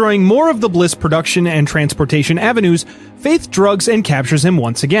 After destroying more of the Bliss production and transportation avenues, Faith drugs and captures him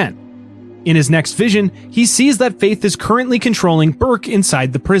once again. In his next vision, he sees that Faith is currently controlling Burke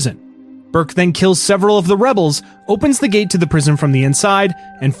inside the prison. Burke then kills several of the rebels, opens the gate to the prison from the inside,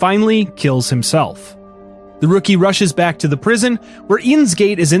 and finally kills himself. The rookie rushes back to the prison, where Eden's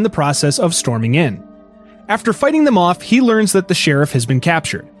Gate is in the process of storming in. After fighting them off, he learns that the sheriff has been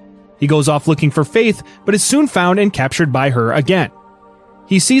captured. He goes off looking for Faith, but is soon found and captured by her again.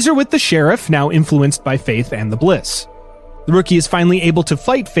 He sees her with the sheriff, now influenced by Faith and the Bliss. The rookie is finally able to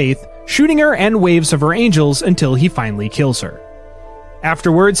fight Faith, shooting her and waves of her angels until he finally kills her.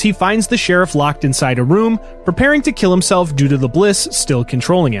 Afterwards, he finds the sheriff locked inside a room, preparing to kill himself due to the Bliss still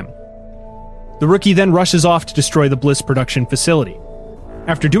controlling him. The rookie then rushes off to destroy the Bliss production facility.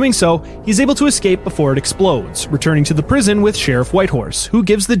 After doing so, he's able to escape before it explodes, returning to the prison with Sheriff Whitehorse, who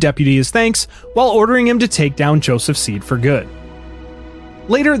gives the deputy his thanks while ordering him to take down Joseph Seed for good.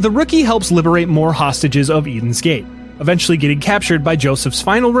 Later, the rookie helps liberate more hostages of Eden's Gate, eventually getting captured by Joseph's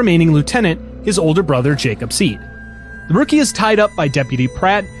final remaining lieutenant, his older brother Jacob Seed. The rookie is tied up by Deputy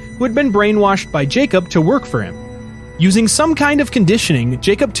Pratt, who had been brainwashed by Jacob to work for him. Using some kind of conditioning,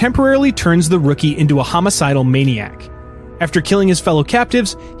 Jacob temporarily turns the rookie into a homicidal maniac. After killing his fellow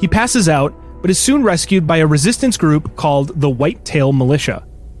captives, he passes out, but is soon rescued by a resistance group called the Whitetail Militia.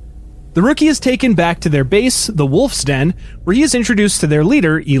 The rookie is taken back to their base, the Wolf's Den, where he is introduced to their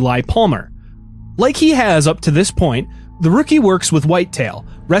leader, Eli Palmer. Like he has up to this point, the rookie works with Whitetail,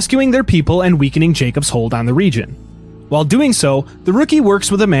 rescuing their people and weakening Jacob's hold on the region. While doing so, the rookie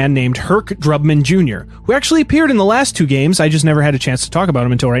works with a man named Herc Drubman Jr., who actually appeared in the last 2 games. I just never had a chance to talk about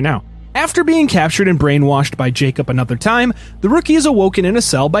him until right now. After being captured and brainwashed by Jacob another time, the rookie is awoken in a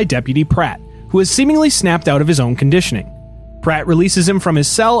cell by Deputy Pratt, who has seemingly snapped out of his own conditioning. Pratt releases him from his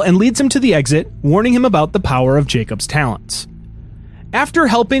cell and leads him to the exit, warning him about the power of Jacob's talents. After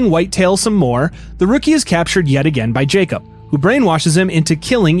helping Whitetail some more, the rookie is captured yet again by Jacob, who brainwashes him into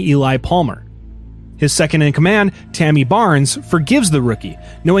killing Eli Palmer. His second-in-command, Tammy Barnes, forgives the rookie,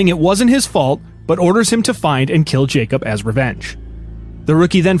 knowing it wasn't his fault, but orders him to find and kill Jacob as revenge. The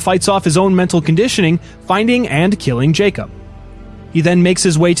rookie then fights off his own mental conditioning, finding and killing Jacob. He then makes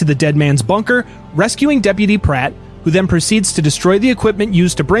his way to the dead man's bunker, rescuing Deputy Pratt, who then proceeds to destroy the equipment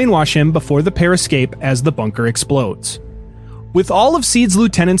used to brainwash him before the pair escape as the bunker explodes. With all of Seed's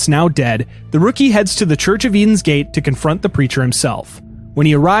lieutenants now dead, the rookie heads to the Church of Eden's Gate to confront the preacher himself. When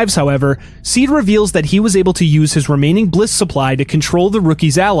he arrives, however, Seed reveals that he was able to use his remaining Bliss supply to control the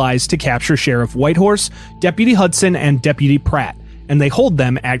rookie's allies to capture Sheriff Whitehorse, Deputy Hudson, and Deputy Pratt, and they hold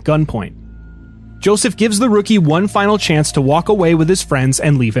them at gunpoint. Joseph gives the rookie one final chance to walk away with his friends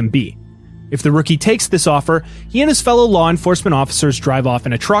and leave him be. If the rookie takes this offer, he and his fellow law enforcement officers drive off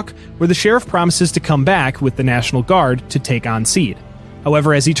in a truck where the sheriff promises to come back with the National Guard to take on Seed.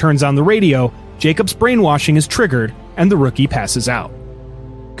 However, as he turns on the radio, Jacob's brainwashing is triggered and the rookie passes out.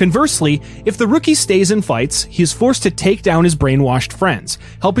 Conversely, if the rookie stays and fights, he is forced to take down his brainwashed friends,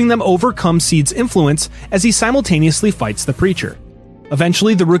 helping them overcome Seed's influence as he simultaneously fights the preacher.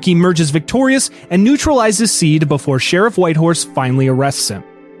 Eventually, the rookie emerges victorious and neutralizes Seed before Sheriff Whitehorse finally arrests him.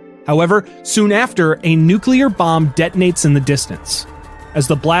 However, soon after, a nuclear bomb detonates in the distance. As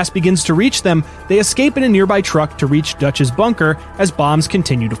the blast begins to reach them, they escape in a nearby truck to reach Dutch's bunker as bombs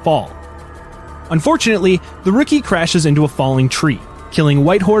continue to fall. Unfortunately, the rookie crashes into a falling tree, killing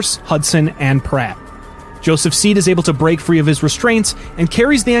Whitehorse, Hudson, and Pratt. Joseph Seed is able to break free of his restraints and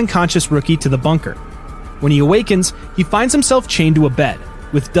carries the unconscious rookie to the bunker. When he awakens, he finds himself chained to a bed,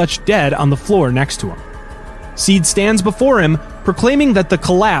 with Dutch dead on the floor next to him. Seed stands before him, proclaiming that the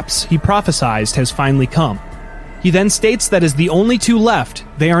collapse he prophesied has finally come. He then states that as the only 2 left,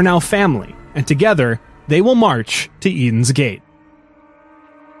 they are now family, and together, they will march to Eden's Gate.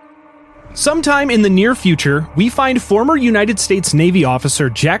 Sometime in the near future, we find former United States Navy officer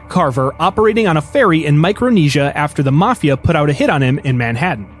Jack Carver operating on a ferry in Micronesia after the Mafia put out a hit on him in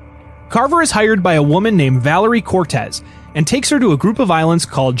Manhattan. Carver is hired by a woman named Valerie Cortez and takes her to a group of islands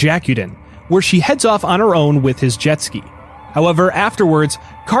called Jacudin, where she heads off on her own with his jet ski. However, afterwards,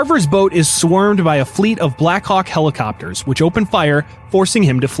 Carver's boat is swarmed by a fleet of Black Hawk helicopters, which open fire, forcing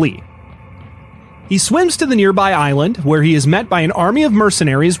him to flee. He swims to the nearby island, where he is met by an army of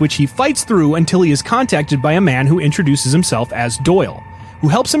mercenaries which he fights through until he is contacted by a man who introduces himself as Doyle, who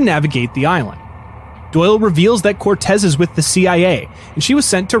helps him navigate the island. Doyle reveals that Cortez is with the CIA, and she was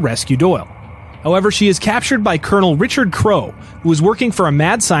sent to rescue Doyle. However, she is captured by Colonel Richard Crowe, who is working for a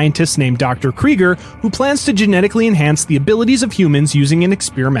mad scientist named Dr. Krieger, who plans to genetically enhance the abilities of humans using an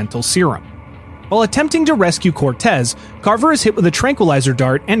experimental serum. While attempting to rescue Cortez, Carver is hit with a tranquilizer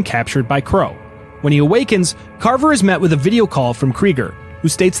dart and captured by Crowe. When he awakens, Carver is met with a video call from Krieger, who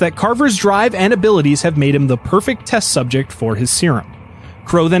states that Carver's drive and abilities have made him the perfect test subject for his serum.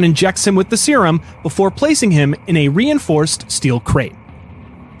 Crowe then injects him with the serum before placing him in a reinforced steel crate.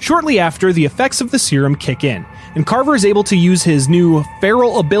 Shortly after, the effects of the serum kick in, and Carver is able to use his new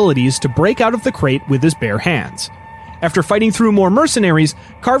feral abilities to break out of the crate with his bare hands. After fighting through more mercenaries,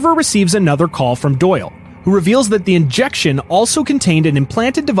 Carver receives another call from Doyle, who reveals that the injection also contained an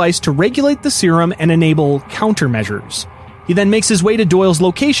implanted device to regulate the serum and enable countermeasures. He then makes his way to Doyle's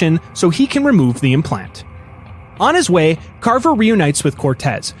location so he can remove the implant. On his way, Carver reunites with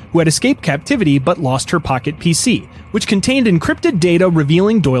Cortez, who had escaped captivity but lost her pocket PC, which contained encrypted data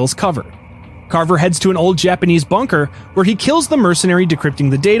revealing Doyle's cover. Carver heads to an old Japanese bunker where he kills the mercenary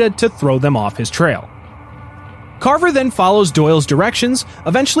decrypting the data to throw them off his trail. Carver then follows Doyle's directions,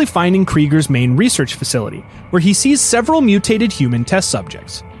 eventually finding Krieger's main research facility, where he sees several mutated human test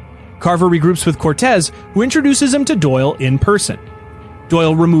subjects. Carver regroups with Cortez, who introduces him to Doyle in person.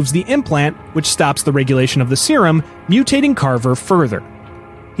 Doyle removes the implant, which stops the regulation of the serum, mutating Carver further.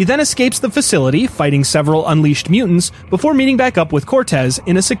 He then escapes the facility, fighting several unleashed mutants, before meeting back up with Cortez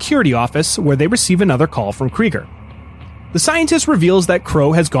in a security office where they receive another call from Krieger. The scientist reveals that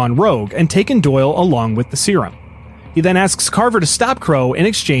Crow has gone rogue and taken Doyle along with the serum. He then asks Carver to stop Crow in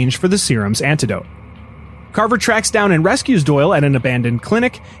exchange for the serum's antidote. Carver tracks down and rescues Doyle at an abandoned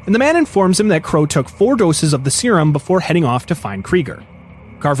clinic, and the man informs him that Crow took 4 doses of the serum before heading off to find Krieger.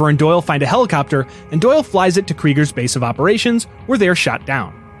 Carver and Doyle find a helicopter, and Doyle flies it to Krieger's base of operations, where they are shot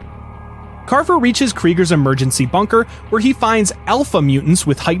down. Carver reaches Krieger's emergency bunker, where he finds alpha mutants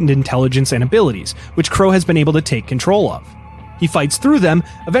with heightened intelligence and abilities, which Crow has been able to take control of. He fights through them,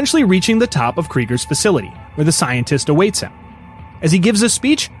 eventually reaching the top of Krieger's facility, where the scientist awaits him. As he gives a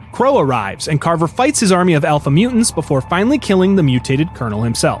speech, Crow arrives, and Carver fights his army of alpha mutants before finally killing the mutated colonel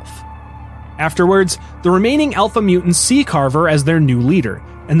himself. Afterwards, the remaining alpha mutants see Carver as their new leader,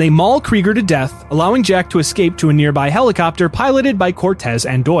 and they maul Krieger to death, allowing Jack to escape to a nearby helicopter piloted by Cortez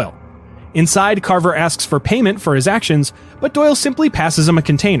and Doyle. Inside, Carver asks for payment for his actions, but Doyle simply passes him a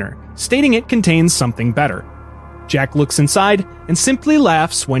container, stating it contains something better. Jack looks inside and simply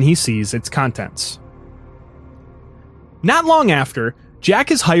laughs when he sees its contents. Not long after,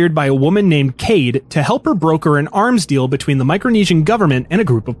 Jack is hired by a woman named Cade to help her broker an arms deal between the Micronesian government and a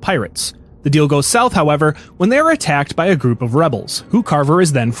group of pirates. The deal goes south, however, when they are attacked by a group of rebels, who Carver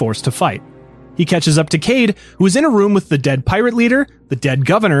is then forced to fight. He catches up to Cade, who is in a room with the dead pirate leader, the dead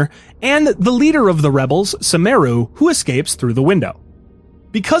governor, and the leader of the rebels, Sumeru, who escapes through the window.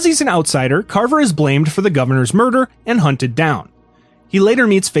 Because he's an outsider, Carver is blamed for the governor's murder and hunted down. He later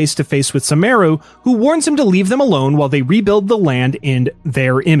meets face-to-face with Sumeru, who warns him to leave them alone while they rebuild the land in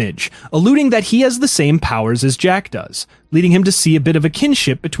their image, alluding that he has the same powers as Jack does, leading him to see a bit of a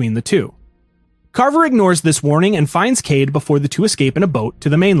kinship between the two. Carver ignores this warning and finds Cade before the two escape in a boat to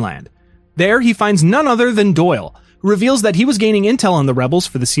the mainland. There, he finds none other than Doyle, who reveals that he was gaining intel on the rebels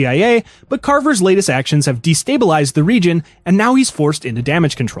for the CIA, but Carver's latest actions have destabilized the region, and now he's forced into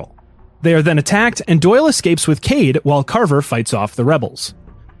damage control. They are then attacked, and Doyle escapes with Cade while Carver fights off the rebels.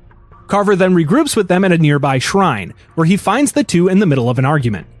 Carver then regroups with them at a nearby shrine, where he finds the two in the middle of an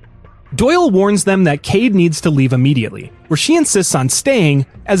argument. Doyle warns them that Cade needs to leave immediately, where she insists on staying,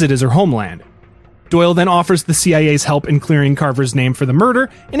 as it is her homeland. Doyle then offers the CIA's help in clearing Carver's name for the murder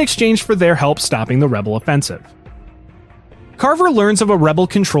in exchange for their help stopping the rebel offensive. Carver learns of a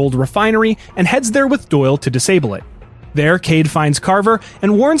rebel-controlled refinery and heads there with Doyle to disable it. There, Cade finds Carver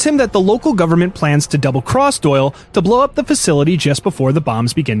and warns him that the local government plans to double-cross Doyle to blow up the facility just before the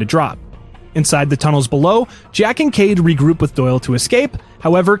bombs begin to drop. Inside the tunnels below, Jack and Cade regroup with Doyle to escape.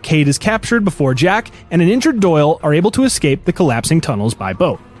 However, Cade is captured before Jack and an injured Doyle are able to escape the collapsing tunnels by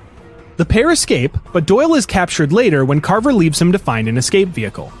boat. The pair escape, but Doyle is captured later when Carver leaves him to find an escape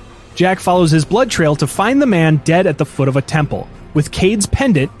vehicle. Jack follows his blood trail to find the man dead at the foot of a temple, with Cade's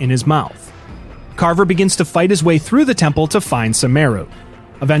pendant in his mouth. Carver begins to fight his way through the temple to find Sumeru.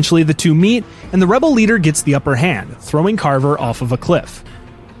 Eventually the two meet, and the rebel leader gets the upper hand, throwing Carver off of a cliff.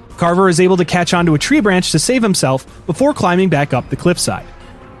 Carver is able to catch onto a tree branch to save himself before climbing back up the cliffside.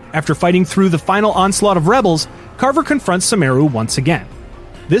 After fighting through the final onslaught of rebels, Carver confronts Sumeru once again.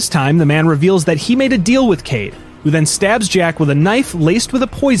 This time, the man reveals that he made a deal with Cade, who then stabs Jack with a knife laced with a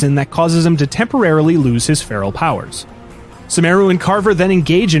poison that causes him to temporarily lose his feral powers. Sumeru and Carver then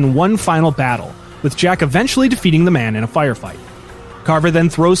engage in one final battle, with Jack eventually defeating the man in a firefight. Carver then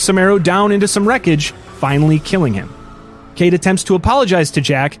throws Sumeru down into some wreckage, finally killing him. Cade attempts to apologize to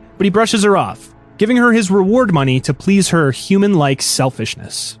Jack, but he brushes her off, giving her his reward money to please her human-like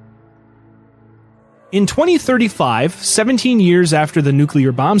selfishness. In 2035, 17 years after the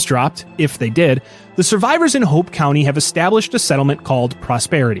nuclear bombs dropped, if they did, the survivors in Hope County have established a settlement called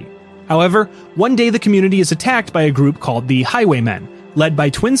Prosperity. However, one day the community is attacked by a group called the Highwaymen, led by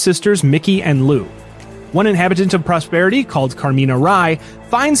twin sisters Mickey and Lou. One inhabitant of Prosperity, called Carmina Rye,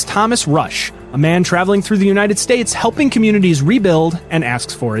 finds Thomas Rush, a man traveling through the United States helping communities rebuild, and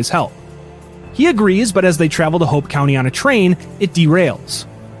asks for his help. He agrees, but as they travel to Hope County on a train, it derails.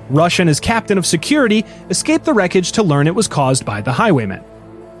 Rush and his captain of security escape the wreckage to learn it was caused by the highwaymen.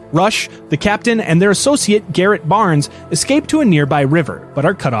 Rush, the captain, and their associate Garrett Barnes escape to a nearby river, but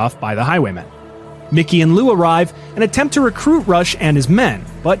are cut off by the highwaymen. Mickey and Lou arrive and attempt to recruit Rush and his men,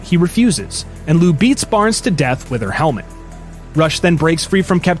 but he refuses, and Lou beats Barnes to death with her helmet. Rush then breaks free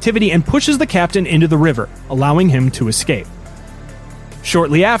from captivity and pushes the captain into the river, allowing him to escape.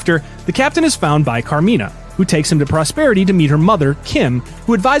 Shortly after, the captain is found by Carmina, who takes him to Prosperity to meet her mother, Kim,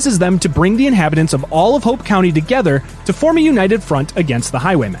 who advises them to bring the inhabitants of all of Hope County together to form a united front against the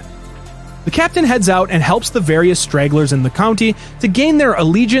highwaymen. The captain heads out and helps the various stragglers in the county to gain their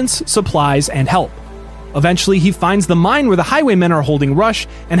allegiance, supplies, and help. Eventually, he finds the mine where the highwaymen are holding Rush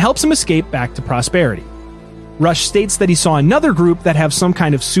and helps him escape back to Prosperity. Rush states that he saw another group that have some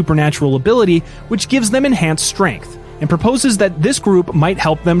kind of supernatural ability which gives them enhanced strength, and proposes that this group might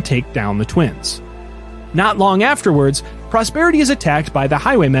help them take down the twins. Not long afterwards, Prosperity is attacked by the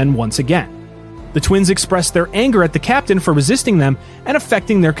highwaymen once again. The twins express their anger at the captain for resisting them and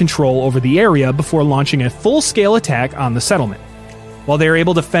affecting their control over the area before launching a full-scale attack on the settlement. While they are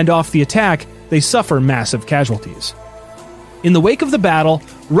able to fend off the attack, they suffer massive casualties. In the wake of the battle,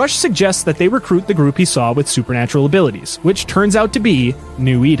 Rush suggests that they recruit the group he saw with supernatural abilities, which turns out to be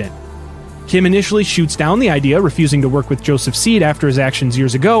New Eden. Kim initially shoots down the idea, refusing to work with Joseph Seed after his actions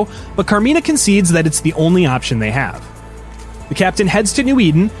years ago, but Carmina concedes that it's the only option they have. The captain heads to New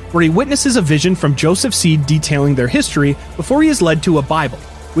Eden, where he witnesses a vision from Joseph Seed detailing their history before he is led to a Bible,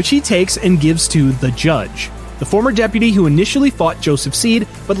 which he takes and gives to the Judge, the former deputy who initially fought Joseph Seed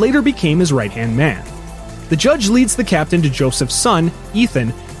but later became his right-hand man. The Judge leads the captain to Joseph's son, Ethan,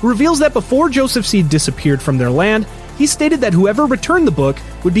 who reveals that before Joseph Seed disappeared from their land, he stated that whoever returned the book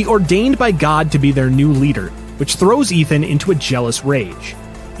would be ordained by God to be their new leader, which throws Ethan into a jealous rage.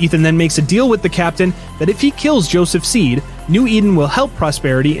 Ethan then makes a deal with the captain that if he kills Joseph Seed, New Eden will help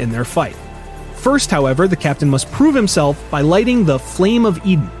Prosperity in their fight. First, however, the captain must prove himself by lighting the Flame of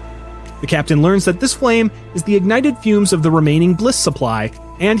Eden. The captain learns that this flame is the ignited fumes of the remaining bliss supply,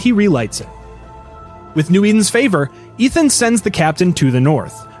 and he relights it. With New Eden's favor, Ethan sends the captain to the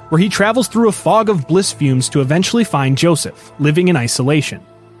north, where he travels through a fog of bliss fumes to eventually find Joseph, living in isolation.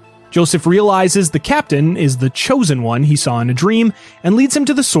 Joseph realizes the captain is the chosen one he saw in a dream and leads him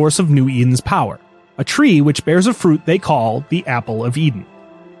to the source of New Eden's power, a tree which bears a fruit they call the Apple of Eden.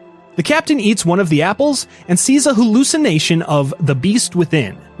 The captain eats one of the apples and sees a hallucination of the beast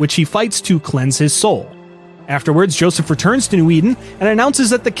within, which he fights to cleanse his soul. Afterwards, Joseph returns to New Eden and announces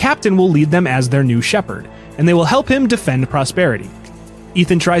that the captain will lead them as their new shepherd, and they will help him defend Prosperity.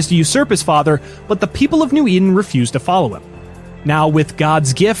 Ethan tries to usurp his father, but the people of New Eden refuse to follow him. Now, with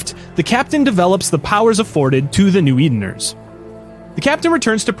God's gift, the captain develops the powers afforded to the New Edeners. The captain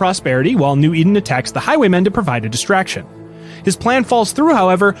returns to Prosperity while New Eden attacks the highwaymen to provide a distraction. His plan falls through,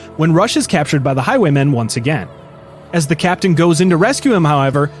 however, when Rush is captured by the highwaymen once again. As the captain goes in to rescue him,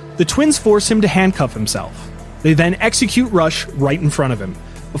 however, the twins force him to handcuff himself. They then execute Rush right in front of him,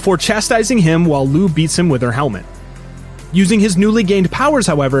 before chastising him while Lou beats him with her helmet. Using his newly gained powers,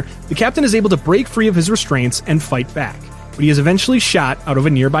 however, the captain is able to break free of his restraints and fight back, but he is eventually shot out of a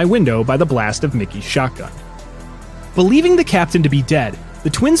nearby window by the blast of Mickey's shotgun. Believing the captain to be dead, the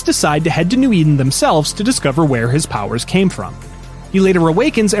twins decide to head to New Eden themselves to discover where his powers came from. He later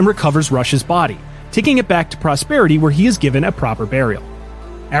awakens and recovers Rush's body, taking it back to Prosperity where he is given a proper burial.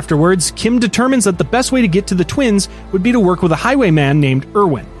 Afterwards, Kim determines that the best way to get to the twins would be to work with a highwayman named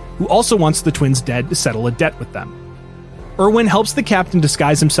Irwin, who also wants the twins dead to settle a debt with them. Irwin helps the captain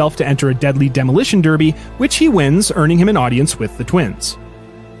disguise himself to enter a deadly demolition derby, which he wins, earning him an audience with the twins.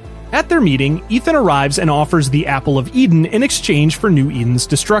 At their meeting, Ethan arrives and offers the Apple of Eden in exchange for New Eden's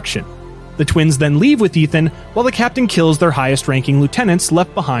destruction. The twins then leave with Ethan, while the captain kills their highest-ranking lieutenants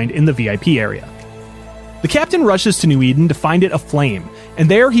left behind in the VIP area. The captain rushes to New Eden to find it aflame, and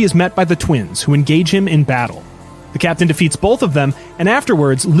there he is met by the twins, who engage him in battle. The captain defeats both of them, and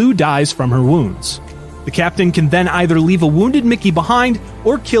afterwards, Lou dies from her wounds. The captain can then either leave a wounded Mickey behind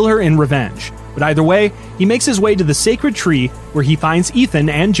or kill her in revenge, but either way, he makes his way to the sacred tree where he finds Ethan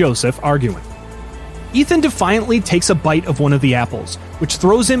and Joseph arguing. Ethan defiantly takes a bite of one of the apples, which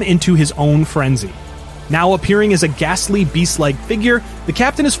throws him into his own frenzy. Now appearing as a ghastly beast-like figure, the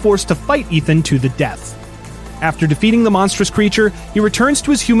captain is forced to fight Ethan to the death. After defeating the monstrous creature, he returns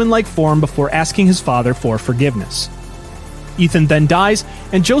to his human-like form before asking his father for forgiveness. Ethan then dies,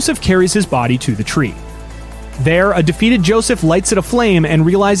 and Joseph carries his body to the tree. There, a defeated Joseph lights it aflame and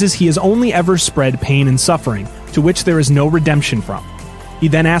realizes he has only ever spread pain and suffering, to which there is no redemption from. He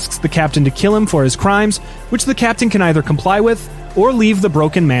then asks the captain to kill him for his crimes, which the captain can either comply with or leave the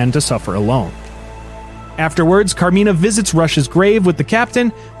broken man to suffer alone. Afterwards, Carmina visits Rush's grave with the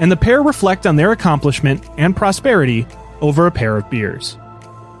captain, and the pair reflect on their accomplishment and prosperity over a pair of beers.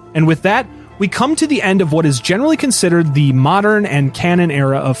 And with that, we come to the end of what is generally considered the modern and canon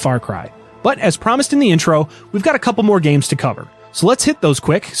era of Far Cry. But as promised in the intro, we've got a couple more games to cover. So let's hit those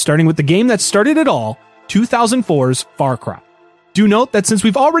quick, starting with the game that started it all, 2004's Far Cry. Do note that since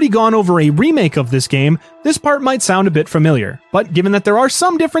we've already gone over a remake of this game, this part might sound a bit familiar, but given that there are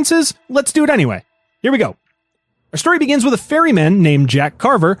some differences, let's do it anyway. Here we go. Our story begins with a ferryman named Jack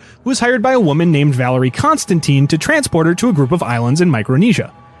Carver, who is hired by a woman named Valerie Constantine to transport her to a group of islands in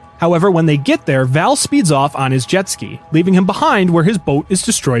Micronesia. However, when they get there, Val speeds off on his jet ski, leaving him behind where his boat is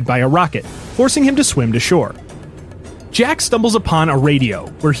destroyed by a rocket, forcing him to swim to shore. Jack stumbles upon a radio,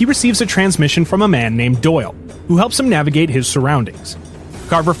 where he receives a transmission from a man named Doyle, who helps him navigate his surroundings.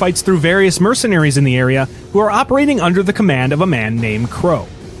 Carver fights through various mercenaries in the area who are operating under the command of a man named Crow.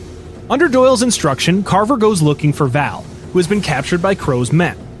 Under Doyle's instruction, Carver goes looking for Val, who has been captured by Crow's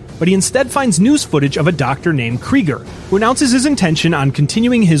men, but he instead finds news footage of a doctor named Krieger, who announces his intention on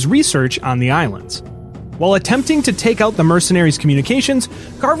continuing his research on the islands. While attempting to take out the mercenaries' communications,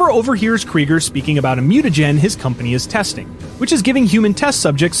 Carver overhears Krieger speaking about a mutagen his company is testing, which is giving human test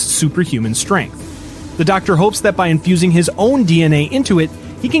subjects superhuman strength. The doctor hopes that by infusing his own DNA into it,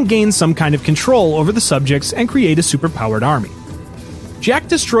 he can gain some kind of control over the subjects and create a superpowered army. Jack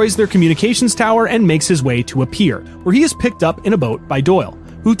destroys their communications tower and makes his way to a pier, where he is picked up in a boat by Doyle,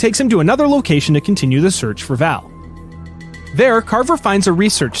 who takes him to another location to continue the search for Val. There, Carver finds a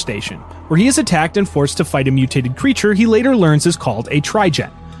research station, where he is attacked and forced to fight a mutated creature he later learns is called a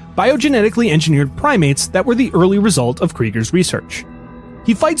Trigen, biogenetically engineered primates that were the early result of Krieger's research.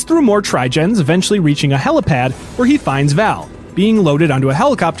 He fights through more Trigens, eventually reaching a helipad where he finds Val, being loaded onto a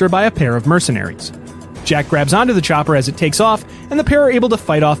helicopter by a pair of mercenaries. Jack grabs onto the chopper as it takes off, and the pair are able to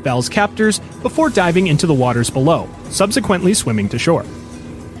fight off Val's captors before diving into the waters below, subsequently swimming to shore.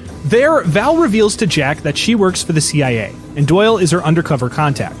 There, Val reveals to Jack that she works for the CIA, and Doyle is her undercover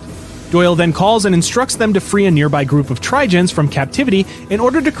contact. Doyle then calls and instructs them to free a nearby group of Trigens from captivity in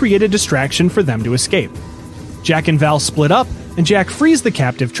order to create a distraction for them to escape. Jack and Val split up, and Jack frees the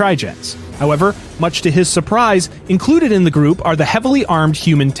captive Trigens. However, much to his surprise, included in the group are the heavily armed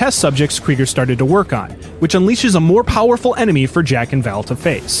human test subjects Krieger started to work on, which unleashes a more powerful enemy for Jack and Val to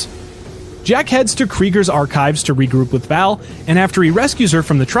face. Jack heads to Krieger's archives to regroup with Val, and after he rescues her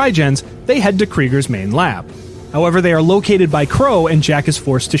from the Trigens, they head to Krieger's main lab. However, they are located by Crow, and Jack is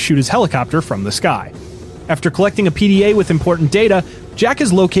forced to shoot his helicopter from the sky. After collecting a PDA with important data, Jack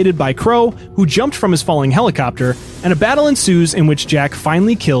is located by Crow, who jumped from his falling helicopter, and a battle ensues in which Jack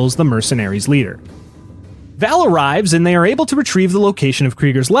finally kills the mercenaries' leader. Val arrives, and they are able to retrieve the location of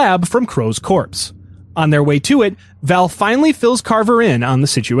Krieger's lab from Crow's corpse. On their way to it, Val finally fills Carver in on the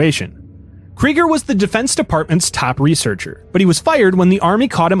situation. Krieger was the Defense Department's top researcher, but he was fired when the Army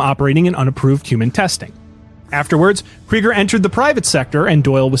caught him operating in unapproved human testing. Afterwards, Krieger entered the private sector, and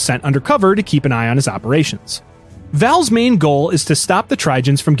Doyle was sent undercover to keep an eye on his operations. Val's main goal is to stop the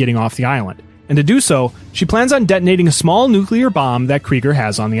Trigens from getting off the island, and to do so, she plans on detonating a small nuclear bomb that Krieger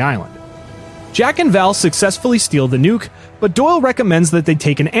has on the island. Jack and Val successfully steal the nuke, but Doyle recommends that they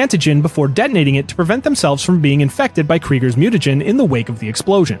take an antigen before detonating it to prevent themselves from being infected by Krieger's mutagen in the wake of the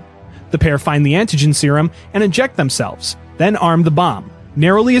explosion. The pair find the antigen serum and inject themselves, then arm the bomb,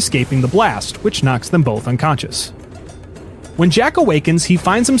 narrowly escaping the blast, which knocks them both unconscious. When Jack awakens, he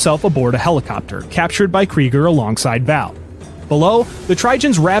finds himself aboard a helicopter, captured by Krieger alongside Val. Below, the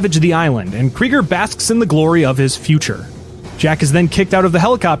Trigens ravage the island, and Krieger basks in the glory of his future. Jack is then kicked out of the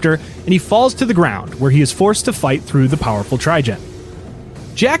helicopter, and he falls to the ground, where he is forced to fight through the powerful Trigen.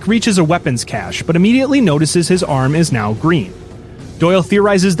 Jack reaches a weapons cache, but immediately notices his arm is now green. Doyle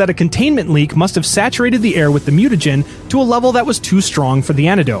theorizes that a containment leak must have saturated the air with the mutagen to a level that was too strong for the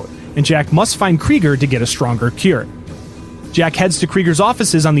antidote, and Jack must find Krieger to get a stronger cure. Jack heads to Krieger's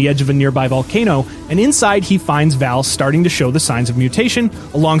offices on the edge of a nearby volcano, and inside he finds Val starting to show the signs of mutation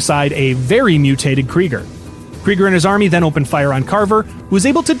alongside a very mutated Krieger. Krieger and his army then open fire on Carver, who is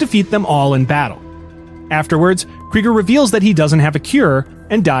able to defeat them all in battle. Afterwards, Krieger reveals that he doesn't have a cure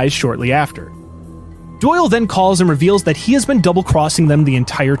and dies shortly after. Doyle then calls and reveals that he has been double-crossing them the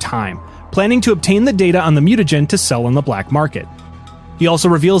entire time, planning to obtain the data on the mutagen to sell on the black market. He also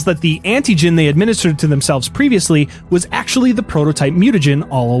reveals that the antigen they administered to themselves previously was actually the prototype mutagen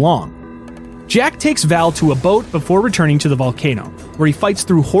all along. Jack takes Val to a boat before returning to the volcano, where he fights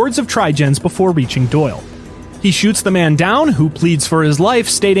through hordes of Trigens before reaching Doyle. He shoots the man down, who pleads for his life,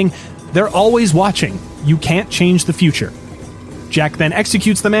 stating, "They're always watching. You can't change the future." Jack then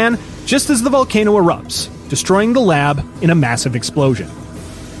executes the man just as the volcano erupts, destroying the lab in a massive explosion.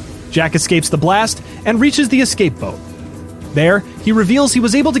 Jack escapes the blast and reaches the escape boat. There, he reveals he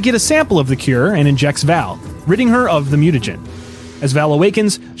was able to get a sample of the cure and injects Val, ridding her of the mutagen. As Val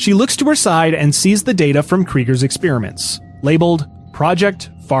awakens, she looks to her side and sees the data from Krieger's experiments, labeled Project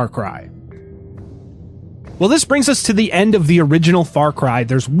Far Cry. Well, this brings us to the end of the original Far Cry.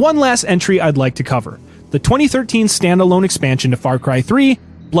 There's one last entry I'd like to cover: the 2013 standalone expansion to Far Cry 3,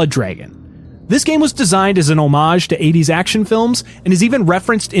 Blood Dragon. This game was designed as an homage to 80s action films and is even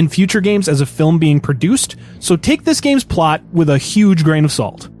referenced in future games as a film being produced, so take this game's plot with a huge grain of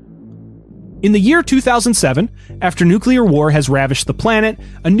salt. In the year 2007, after nuclear war has ravished the planet,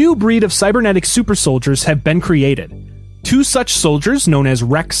 a new breed of cybernetic super soldiers have been created. Two such soldiers, known as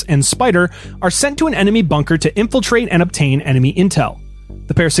Rex and Spider, are sent to an enemy bunker to infiltrate and obtain enemy intel.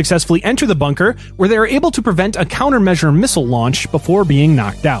 The pair successfully enter the bunker, where they are able to prevent a countermeasure missile launch before being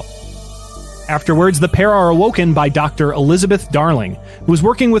knocked out. Afterwards, the pair are awoken by Dr. Elizabeth Darling, who was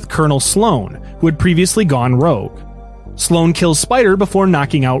working with Colonel Sloan, who had previously gone rogue. Sloan kills Spider before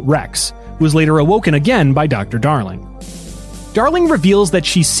knocking out Rex, who was later awoken again by Dr. Darling. Darling reveals that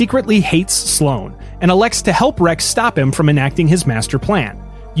she secretly hates Sloan and elects to help Rex stop him from enacting his master plan,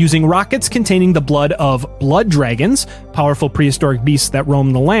 using rockets containing the blood of blood dragons, powerful prehistoric beasts that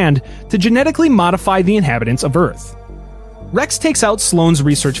roam the land, to genetically modify the inhabitants of Earth. Rex takes out Sloan's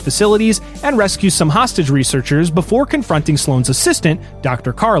research facilities and rescues some hostage researchers before confronting Sloan's assistant,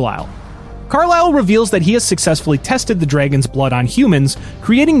 Dr. Carlisle. Carlisle reveals that he has successfully tested the dragon's blood on humans,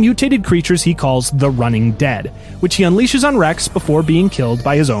 creating mutated creatures he calls the Running Dead, which he unleashes on Rex before being killed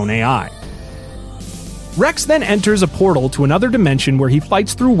by his own AI. Rex then enters a portal to another dimension where he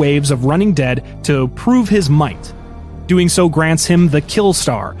fights through waves of Running Dead to prove his might. Doing so grants him the Kill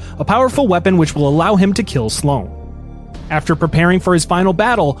Star, a powerful weapon which will allow him to kill Sloan. After preparing for his final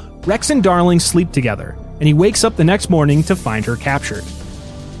battle, Rex and Darling sleep together, and he wakes up the next morning to find her captured.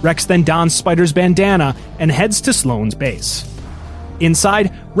 Rex then dons Spider's bandana and heads to Sloan's base.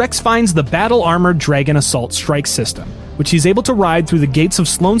 Inside, Rex finds the battle-armored Dragon Assault Strike system, which he's able to ride through the gates of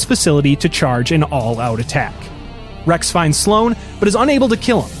Sloan's facility to charge an all-out attack. Rex finds Sloan, but is unable to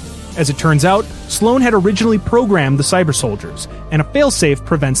kill him. As it turns out, Sloan had originally programmed the cyber soldiers, and a failsafe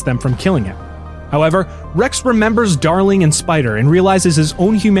prevents them from killing him. However, Rex remembers Darling and Spider and realizes his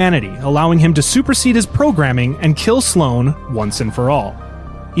own humanity, allowing him to supersede his programming and kill Sloan once and for all.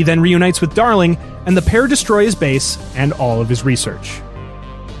 He then reunites with Darling, and the pair destroy his base and all of his research.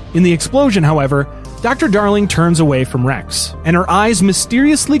 In the explosion, however, Dr. Darling turns away from Rex, and her eyes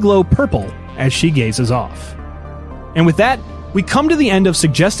mysteriously glow purple as she gazes off. And with that, we come to the end of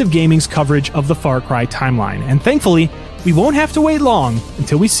Suggestive Gaming's coverage of the Far Cry timeline, and thankfully, we won't have to wait long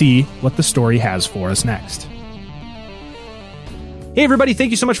until we see what the story has for us next. Hey everybody,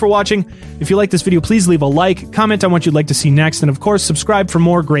 thank you so much for watching. If you like this video, please leave a like, comment on what you'd like to see next, and of course, subscribe for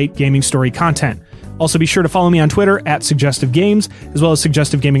more great gaming story content. Also, be sure to follow me on Twitter at Suggestive Games, as well as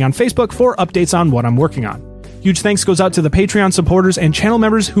Suggestive Gaming on Facebook for updates on what I'm working on. Huge thanks goes out to the Patreon supporters and channel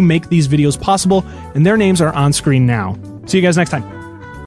members who make these videos possible, and their names are on screen now. See you guys next time.